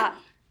heels? Yeah,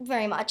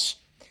 very much.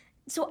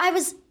 So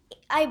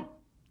I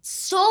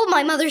stole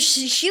my mother's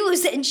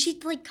shoes, and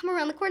she'd like come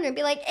around the corner and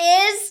be like,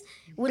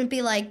 wouldn't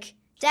be like,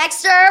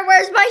 Dexter,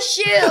 where's my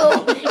shoe?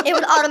 It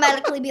would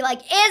automatically be like,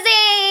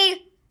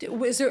 Izzy.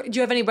 Do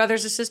you have any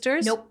brothers or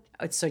sisters? Nope.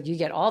 Oh, so you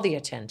get all the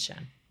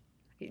attention.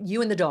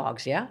 You and the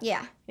dogs, yeah?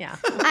 Yeah. Yeah.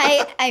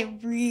 I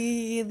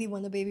really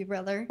want a baby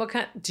brother. What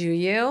kind? Do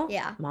you?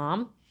 Yeah.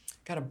 Mom?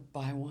 Gotta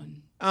buy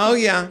one. oh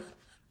yeah.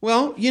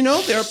 Well,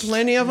 there are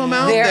plenty of them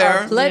out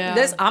there.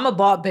 Yeah. I'm a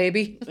bought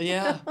baby.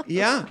 Yeah.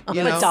 Yeah. I'm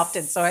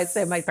adopted, so I'd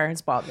say my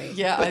parents bought me.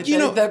 Yeah.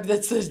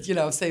 That's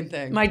the same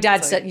thing. My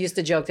dad used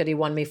to joke that he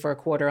won me for a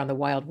quarter on the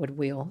Wildwood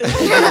Wheel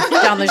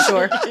down the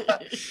shore.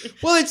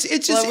 Well, it's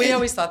just. Well, we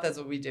always thought that's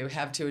what we do.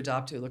 Have two,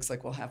 adopt two. Looks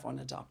like we'll have one,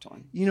 adopt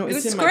one.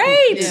 It's It's in my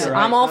great. computer.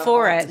 I'm all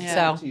for it. I'll So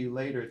send it to you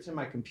later. It's in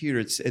my computer.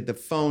 It's at the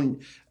phone.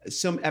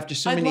 After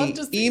so I'd many love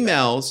to see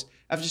emails.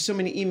 After so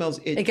many emails,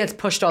 it gets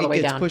pushed all the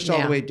way down. It gets pushed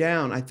all the way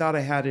down. I thought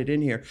I had it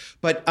in here,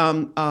 but there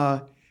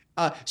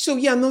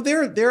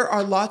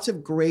are lots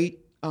of great.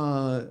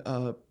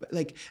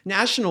 Like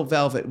National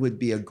Velvet would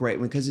be a great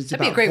one because it's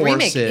that'd about be a great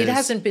horses. remake. It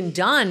hasn't been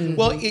done.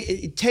 Well,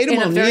 Tatum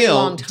in a very O'Neal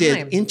long time.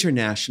 did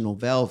International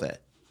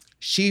Velvet.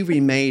 She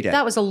remade it.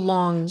 That was a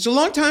long. It's a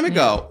long time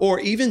ago. Or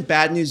even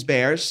Bad News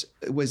Bears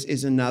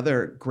is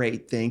another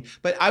great thing.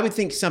 But I would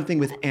think something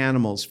with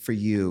animals for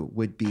you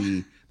would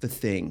be the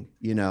thing,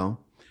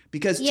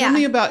 Because tell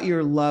me about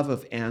your love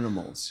of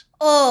animals.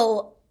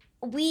 Oh,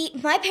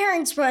 my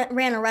parents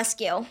ran a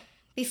rescue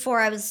before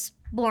I was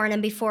born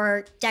and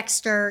before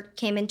Dexter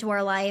came into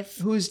our life.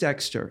 Who is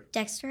Dexter?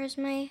 Dexter is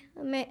my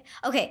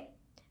okay.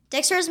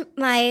 Dexter is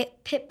my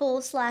pit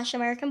bull /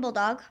 American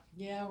bulldog.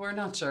 Yeah, we're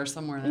not sure.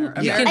 Somewhere there.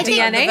 You can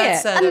DNA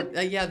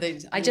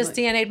it. I just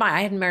DNA'd mine.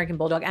 I had an American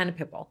Bulldog and a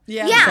Pit Bull.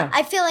 Yeah,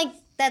 I feel like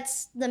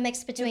that's the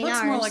mix between looks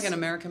ours. more like an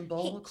American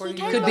Bull, according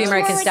to kinda Could be looks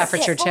American more like a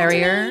Staffordshire pit bull to me.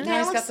 Terrier. Kinda Yeah,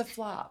 he's got looks- the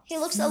flops. He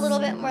looks a little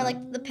bit more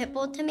like the pit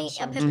bull to me.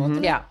 A pit bull to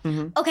me. Yeah.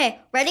 Okay,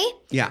 ready?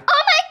 Yeah.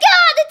 Oh my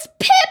God, it's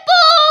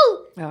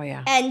Pitbull! Oh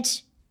yeah.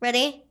 And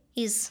ready?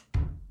 He's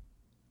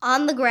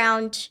on the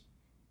ground,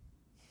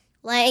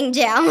 laying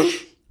down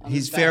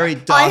He's very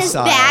docile. on his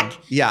back.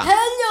 Yeah.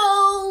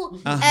 Hello.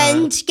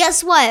 And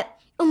guess what?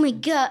 Oh my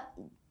God,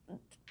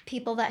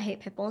 people that hate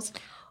pit bulls.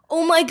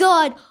 Oh my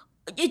God,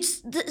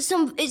 it's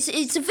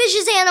a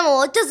vicious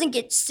animal. It doesn't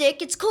get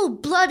sick. It's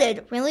cold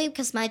blooded. Really?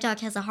 Because my dog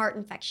has a heart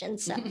infection.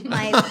 So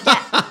my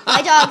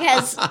dog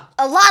has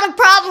a lot of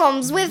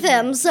problems with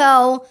him.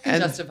 So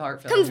Congestive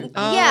heart failure.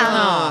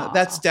 yeah,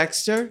 That's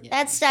Dexter.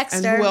 that's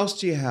Dexter. And who else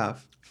do you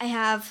have? I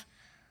have,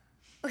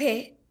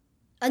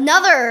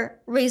 another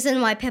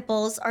reason why pit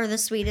bulls are the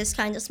sweetest,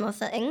 kindest, most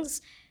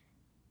things.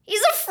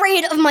 He's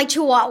afraid of my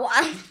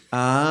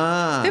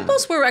chihuahua. Pit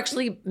Bulls were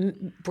actually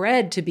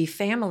bred to be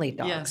family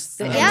dogs. Yes,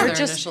 They- that and was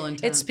they're their initial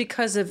intent. It's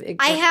because of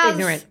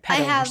ignorant pet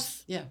I have,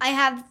 owners. Yeah. I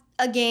have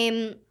a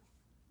game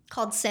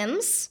called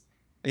Sims.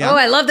 Yeah. Oh,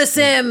 I love The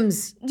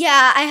Sims.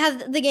 Yeah, I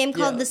have the game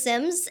called Yeah. The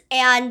Sims,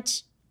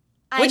 and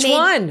Which made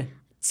one?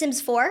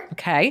 Sims 4.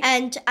 Okay.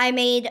 And I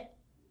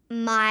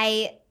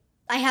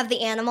have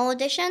the animal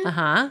edition,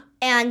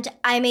 and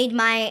I made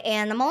my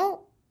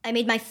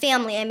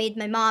family. I made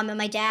my mom and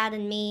my dad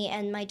and me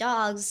and my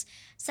dogs.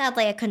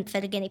 Sadly, I couldn't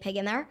fit a guinea pig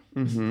in there.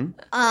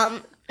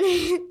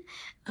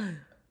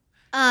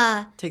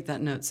 Take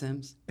that note,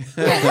 Sims.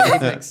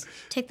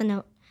 Take the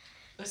note.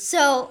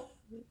 So,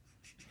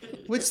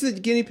 What's the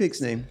guinea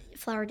pig's name?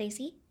 Flower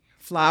Daisy.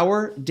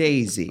 Flower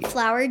Daisy.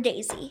 Flower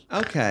Daisy.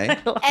 Okay.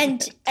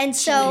 And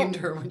so Named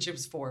her when she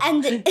was 4.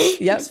 and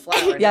Yep.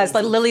 Flower Yeah, it's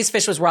like Lily's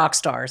fish was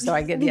Rockstar. So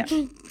I get, yeah.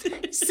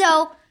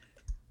 so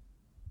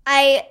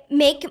I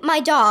make my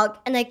dog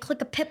and I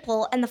click a pit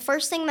bull, and the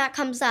first thing that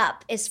comes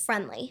up is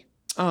friendly.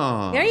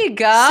 Oh. There you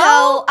go.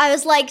 So I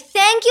was like,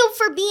 thank you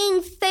for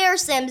being fair,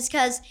 Sims,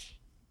 because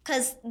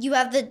you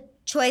have the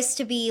choice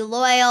to be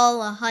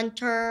loyal, a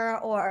hunter,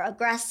 or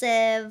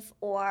aggressive,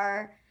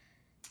 or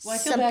Well, I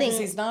feel bad something. because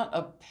he's not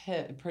a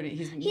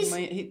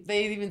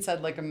they even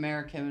said like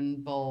American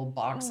Bull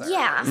boxer.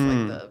 Yeah. It's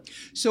like the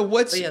So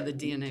what's the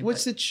DNA.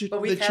 what's but- the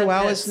but we've had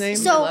Chihuahua's pets. name?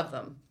 We So- love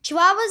them.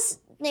 Chihuahua's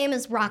name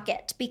is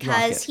Rocket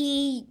because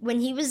Rocket. when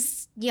he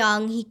was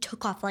young, he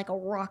took off like a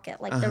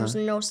rocket. Like there was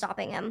no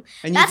stopping him.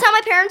 And That's how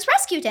my parents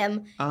rescued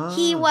him. Ah.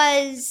 He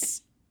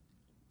was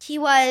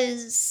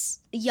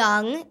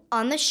young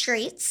on the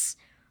streets,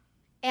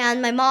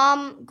 and my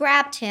mom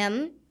grabbed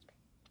him,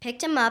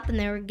 picked him up, and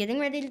they were getting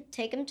ready to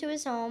take him to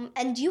his home.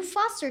 And you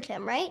fostered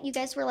him, right? You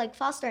guys were like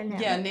fostering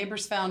him. Yeah,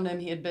 neighbors found him.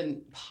 He had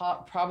been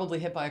probably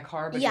hit by a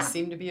car, but Yeah. he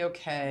seemed to be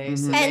okay.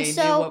 So And they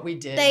so knew what we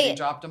did. They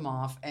dropped him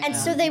off. And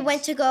so they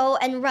went to go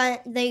and run.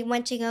 They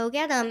went to go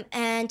get him,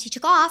 and he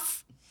took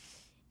off.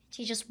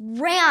 He just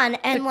ran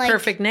and like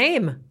Perfect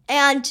name.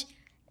 and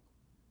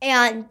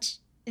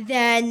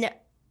then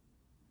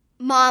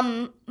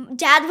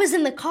dad was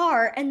in the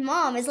car, and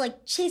mom is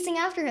like chasing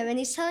after him, and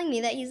he's telling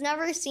me that he's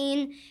never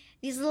seen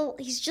these little.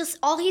 He's just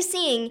all he's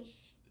seeing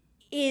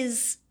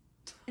is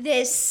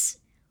this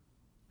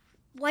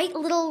white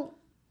little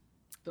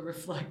the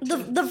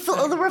reflective.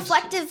 the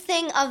reflective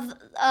thing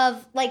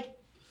of like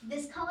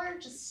this color,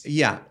 just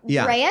Yeah.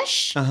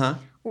 grayish Uh-huh.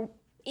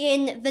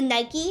 in the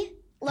Nike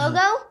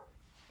logo.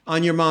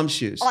 On your mom's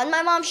shoes. On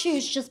my mom's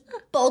shoes, just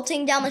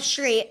bolting down the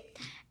street.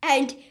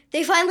 And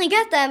they finally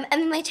get them,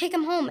 and then they take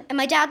him home. And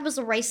my dad was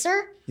a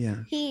racer. Yeah.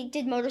 He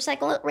did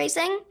motorcycle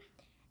racing.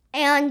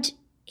 And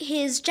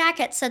his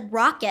jacket said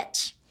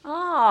Rocket. Oh,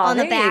 On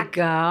the there you back.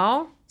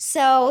 go.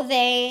 So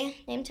they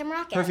named him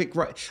Rocket. Perfect.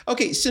 Right.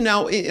 Okay. So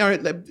now,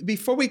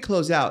 before we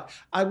close out,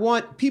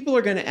 people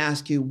are going to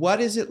ask you,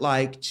 what is it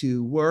like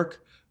to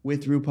work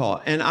with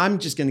RuPaul? And I'm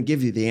just going to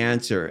give you the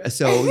answer,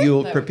 so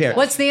you'll prepare.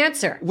 What's the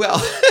answer? Well,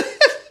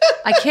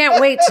 I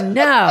can't wait to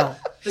know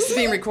This is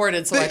being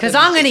recorded, so because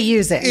I'm going to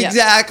use it.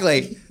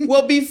 exactly.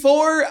 Well,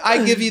 before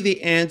I give you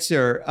the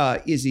answer,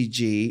 Izzy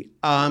G,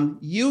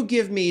 you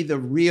give me the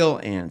real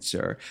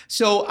answer.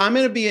 So I'm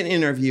going to be an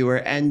interviewer,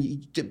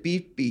 and to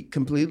be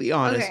completely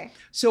honest. Okay.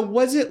 So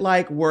was it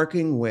like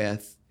working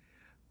with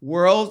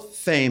world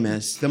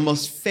famous, the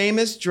most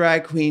famous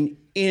drag queen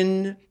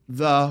in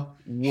the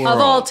world? Of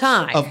all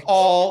time. Of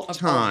all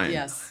time.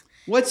 Yes.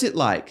 What's it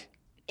like?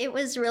 It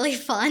was really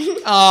fun.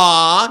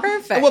 Aw.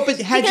 Perfect. Well,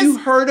 but had you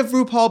heard of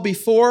RuPaul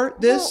before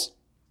this?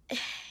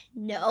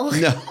 No.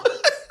 No.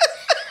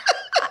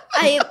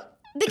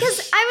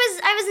 Because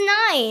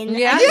I was 9.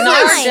 Yeah, I was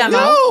nice 9. demo.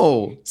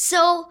 No.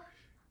 So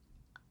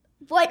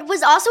what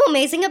was also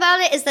amazing about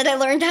it is that I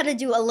learned how to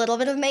do a little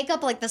bit of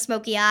makeup, like the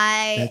smoky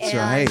eye That's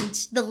and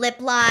right. the lip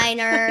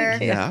liner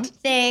Yeah.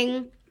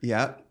 thing,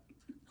 Yeah.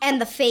 and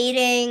the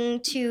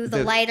fading to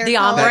the lighter the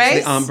colors. ombre.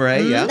 That's the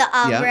ombre. Yeah. The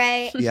ombre.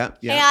 Yeah. Yeah.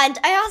 Yeah. And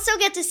I also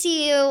get to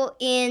see you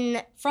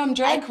in From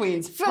Drag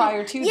Queens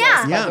prior to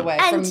yeah. this, Yeah. by the way,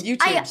 And from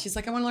YouTube. She's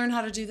like, I want to learn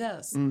how to do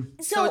this.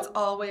 So it's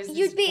always these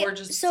you'd be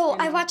gorgeous. so you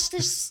know- I watched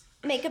this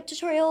makeup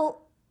tutorial,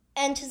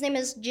 and his name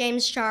is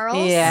James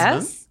Charles.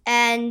 Yes.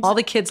 And All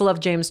the kids love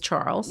James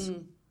Charles.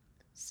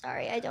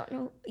 sorry, I don't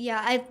know.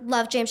 Yeah, I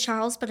love James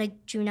Charles, but I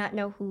do not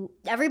know who.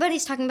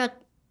 Everybody's talking about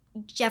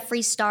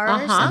Jeffree Star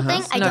or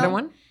something. Another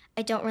one.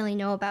 I don't really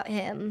know about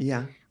him.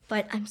 Yeah.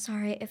 But I'm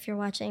sorry if you're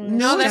watching this.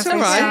 No, that's all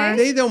Jeffree right. Star.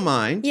 They don't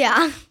mind.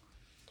 Yeah.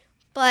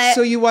 But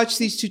So you watch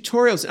these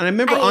tutorials, and I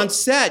remember on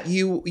set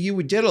you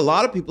did a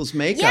lot of people's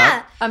makeup.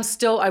 yeah,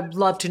 I'd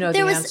love to know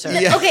there the was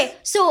answer. Yeah. okay.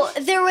 So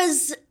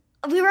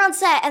we were on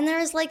set, and there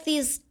was like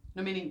these.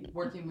 No, meaning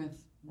working with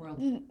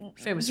world.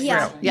 Famous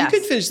Yeah. real. You Yes.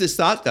 could finish this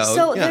thought though.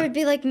 So yeah. there would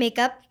be like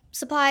makeup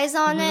supplies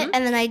on it,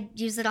 and then I'd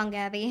use it on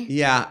Gabby.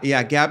 Yeah,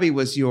 yeah. Gabby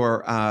was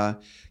your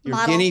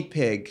Model. guinea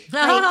pig.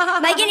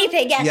 My guinea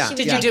pig. Yes. Yeah. She was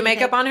Did my you do guinea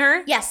makeup pig. on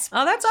her? Yes.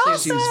 Oh, that's awesome.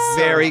 She was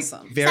very,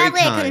 Awesome. very Sadly,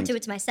 kind. I couldn't do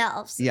it to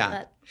myself. So, Yeah.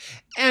 but-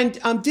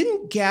 And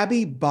didn't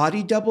Gabby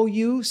body double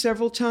you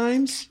several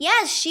times?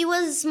 yeah, she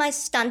was my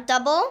stunt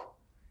double,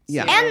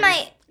 Yeah. and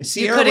my You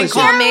Sierra couldn't was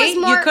call Sierra me.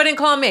 was more- You couldn't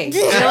call me.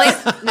 Really?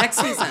 Next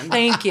season.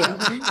 Thank you.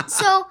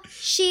 so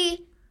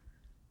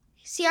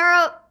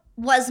Sierra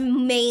was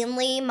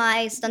mainly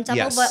my stunt double,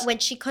 Yes. but when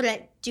she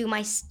couldn't do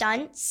my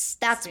stunts,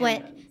 that's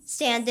when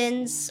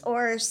stand-ins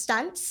or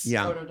stunts.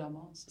 Yeah. Photo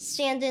demos.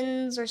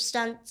 Stand-ins or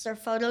stunts or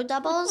photo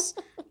doubles.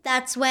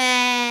 That's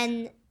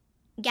when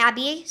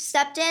Gabby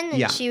stepped in, and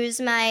Yeah. she was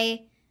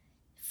my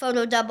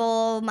photo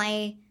double,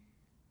 my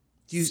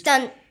Do you,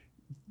 stunt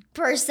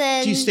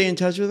person. do you stay in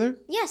touch with her?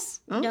 Yes.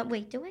 Oh. No,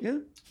 wait, do I? Yeah.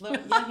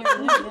 Yeah, here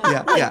and there,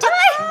 yeah. Yeah.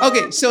 Yeah.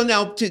 Okay. So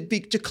now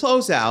to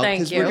close out, Thank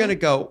because you. we're going to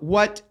go.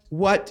 What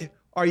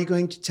are you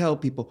going to tell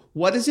people?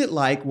 What is it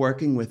like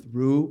working with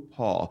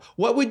RuPaul?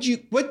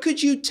 What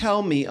could you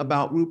tell me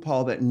about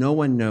RuPaul that no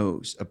one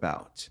knows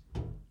about?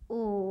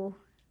 Ooh.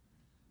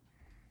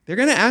 They're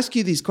going to ask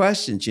you these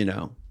questions, you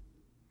know.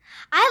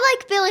 I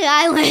like Billie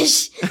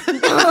Eilish.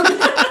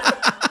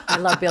 I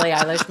love Billie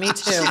Eilish. Me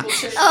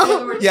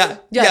too. Yeah.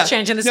 Yeah,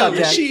 changing the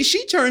subject.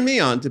 She turned me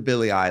on to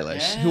Billie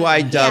Eilish, who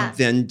I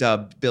then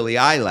dubbed Billie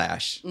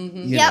Eyelash. You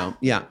Yep. know,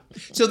 yeah.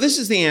 So this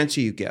is the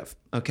answer you give.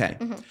 Okay.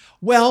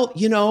 Well,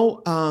 you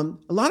know,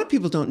 a lot of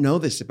people don't know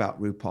this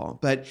about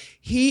RuPaul, but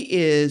he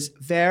is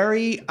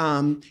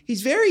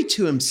he's very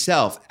to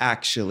himself,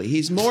 actually.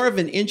 He's more of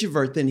an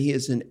introvert than he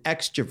is an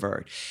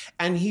extrovert.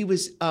 And he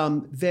was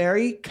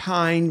very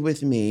kind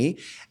with me,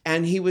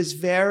 and he was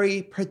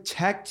very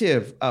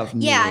protective of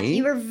me. Yeah,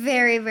 you were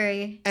very,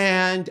 very.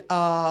 And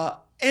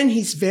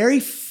he's very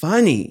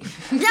funny.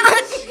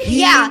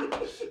 Yeah,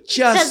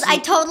 Just because I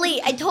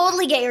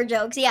totally get your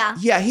jokes. Yeah.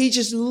 yeah, he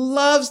just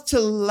loves to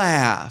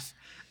laugh.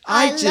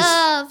 I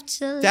love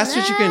to. That's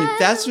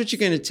what you're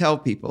gonna tell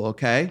people,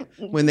 okay?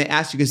 When they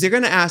ask you, because they're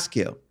gonna ask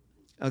you.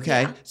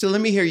 Okay. So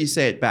let me hear you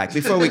say it back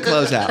before we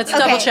close out. Let's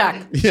double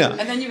check. Yeah.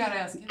 And then you got to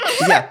ask.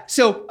 Yeah.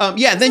 So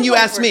then you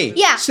ask me.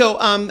 Yeah. So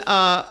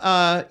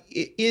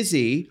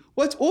Izzy,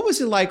 what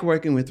was it like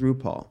working with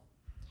RuPaul?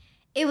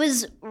 It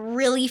was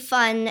really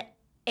fun,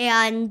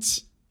 and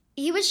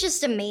he was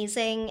just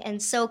amazing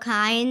and so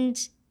kind,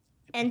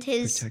 and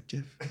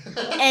Protective.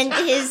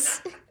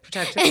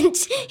 Protective. and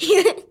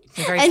he,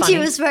 Very and funny. he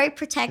was very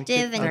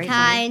protective and Very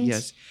kind.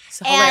 Yes.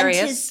 It's And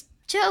hilarious. his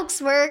jokes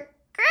were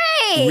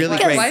great. Really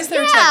because- great. Why is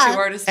there a yeah. tattoo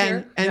artist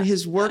here? And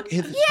his work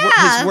his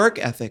work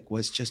ethic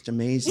was just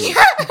amazing.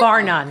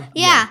 Bar none.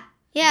 Yeah,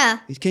 yeah.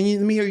 Let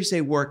me hear you say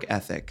work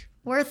ethic.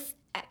 Worth.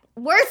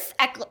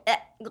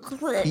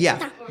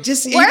 Yeah.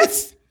 Just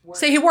Worth.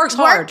 Say he works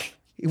hard.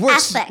 he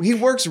works ethic. he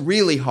works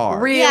really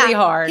hard. Really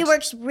hard. He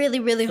works really,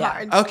 really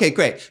hard. Okay,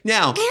 great.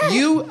 Now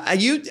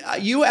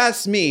you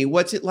asked me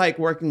what's it like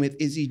working with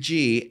Izzy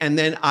G, and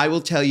then I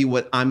will tell you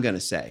what I'm going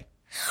to say.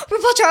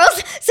 RuPaul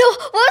Charles, so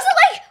what was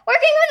it like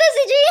working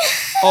with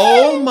Izzy?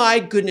 Oh my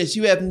goodness,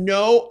 you have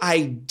no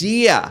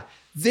idea.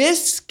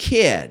 This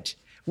kid,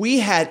 we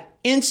had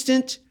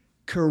instant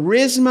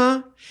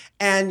charisma,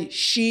 and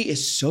she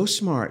is so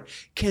smart.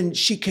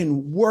 She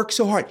can work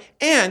so hard,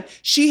 and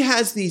she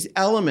has these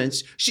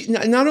elements. She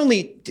not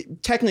only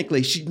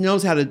technically she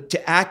knows how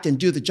to act and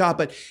do the job,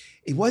 but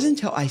it wasn't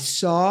until I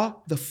saw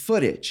the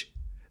footage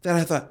that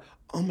I thought,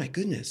 oh my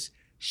goodness,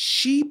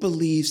 she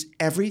believes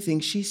everything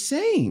she's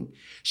saying.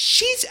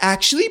 She's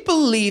actually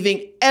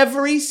believing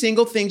every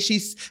single thing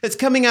that's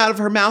coming out of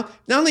her mouth.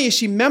 Not only has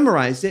she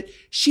memorized it,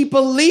 she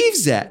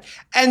believes it.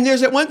 And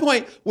there's at one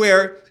point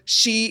where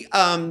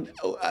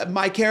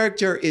my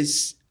character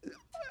is,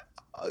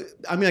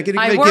 I'm not going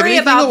to give worry anything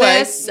about away.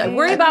 this. I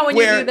worry about when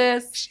you do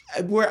this.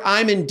 Where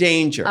I'm in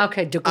danger.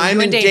 Okay, I'm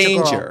you're in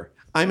danger, girl. danger.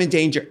 I'm in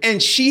danger.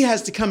 And she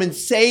has to come and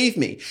save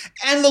me.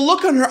 And the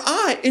look in her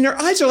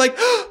eyes are like,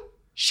 oh,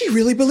 she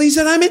really believes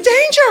that I'm in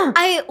danger.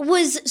 I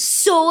was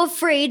so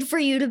afraid for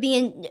you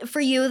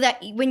that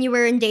when you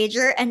were in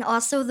danger, and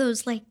also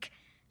those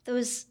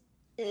things.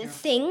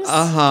 Things.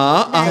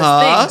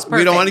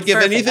 We don't want to give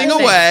Perfect. anything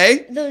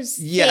away. Those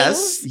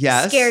Yes, things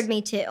yes. scared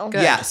me too. Good.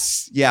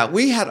 Yes. Yeah.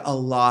 We had a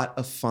lot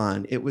of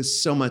fun. It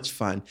was so much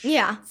fun.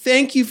 Yeah.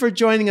 Thank you for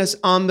joining us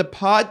on the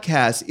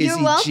podcast, Izzy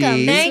You're welcome.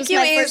 G. This Thank was you,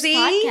 my first Izzy.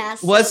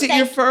 podcast, Was so it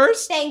your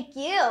first? Thank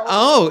you.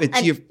 Oh,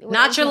 it's your.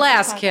 Not your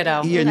last,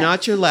 kiddo. You're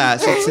not your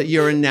last.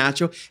 You're a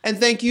natural. And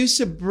thank you,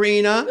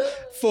 Sabrina,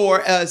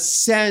 for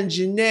San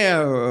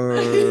Gennaro.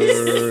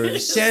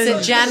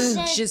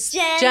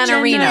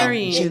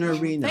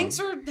 Generino. Thanks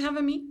for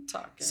having me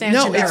talk. San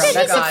No, Gennaro. it's-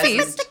 That's a guys,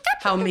 feast.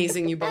 how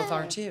amazing you both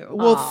are too.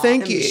 Well,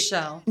 thank and you.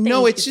 Michelle.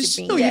 No, Thank it's you, just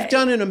Sabrina. you've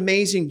done an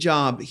amazing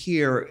job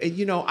here.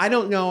 I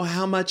don't know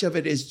how much of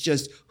it is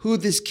just who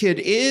this kid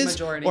is,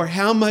 Majority. or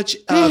how much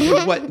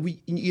of what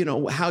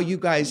how you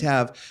guys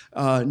have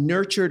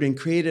nurtured and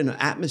created an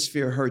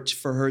atmosphere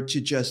for her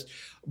to just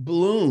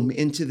bloom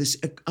into this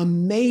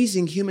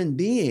amazing human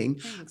being.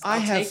 I'll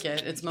take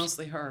it. It's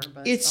mostly her,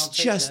 but It's I'll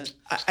take just.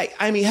 it.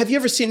 I mean, have you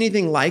ever seen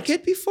anything like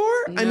it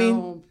before? No, I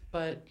mean,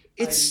 but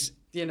it's-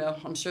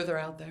 I'm sure they're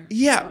out there.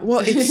 yeah,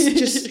 well,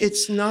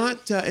 it's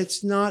not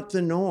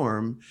the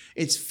norm.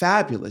 It's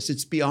fabulous.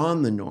 It's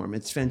beyond the norm.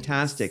 It's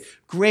fantastic.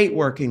 Great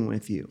working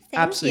with you.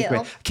 Thank Absolutely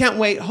you. great. Can't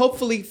wait.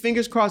 Hopefully,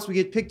 fingers crossed, we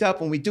get picked up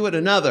when we do it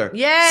another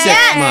Yay!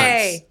 6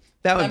 months.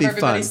 That would Have be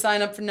everybody fun.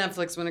 sign up for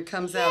Netflix when it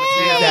comes out. If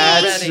you haven't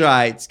That's already.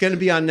 right. It's going to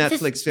be on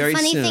Netflix very the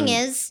funny soon. thing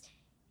is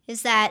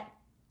that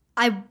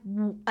I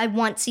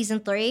want season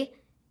 3.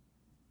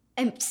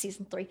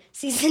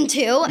 Season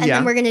 2, and Yeah.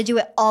 then we're gonna do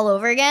it all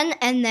over again,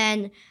 and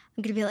then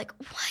I'm gonna be like,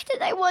 why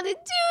did I want to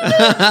do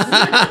this?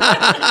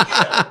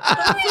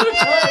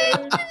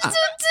 I'm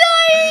so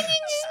tired. I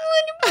just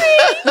want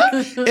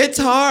to break. It's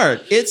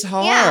hard. It's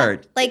hard. Yeah.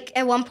 Like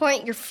at one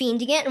point you're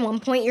fiending it, and at one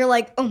point you're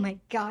like, oh my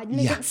god,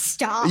 make Yeah. it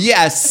stop.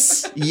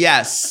 Yes.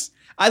 Yes.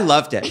 I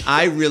loved it.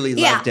 I really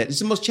Yeah. loved it. It's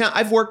the most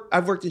I've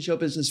worked in show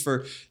business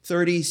for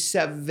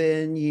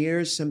 37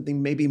 years,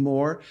 something maybe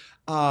more.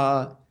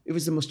 It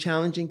was the most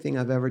challenging thing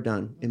I've ever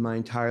done in my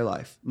entire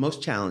life.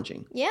 Most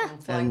challenging. Yeah.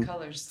 Flying And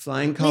colors.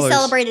 Flying colors. We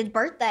celebrated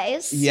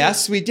birthdays.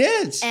 Yes, we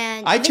did.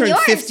 And I even turned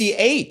yours.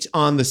 58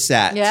 on the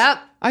set. Yep.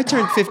 I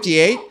turned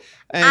 58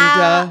 and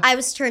I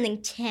was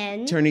turning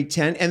 10. turning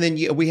 10. And then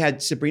we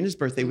had Sabrina's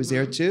birthday was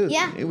there too.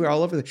 Yeah. We were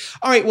all over there.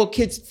 All right. Well,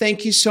 kids,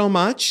 thank you so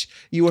much.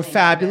 You were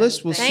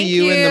fabulous. We'll see Thank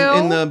you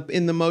in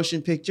you. the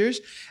motion pictures.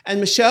 And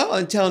Michelle,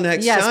 until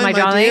next Yes, time, my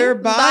darling. dear.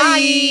 Bye.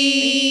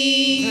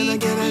 Can I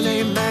get an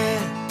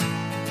amen?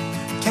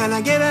 Can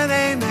I get an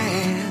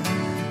amen?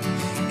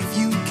 If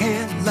you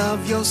can't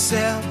love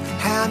yourself,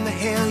 how in the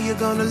hell you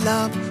gonna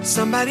love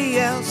somebody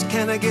else?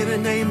 Can I get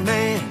an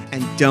amen?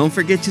 And don't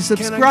forget to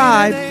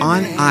subscribe an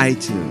on amen?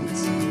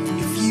 iTunes.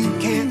 If you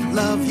can't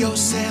love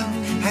yourself,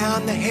 how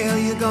in the hell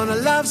you gonna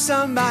love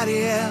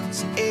somebody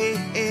else?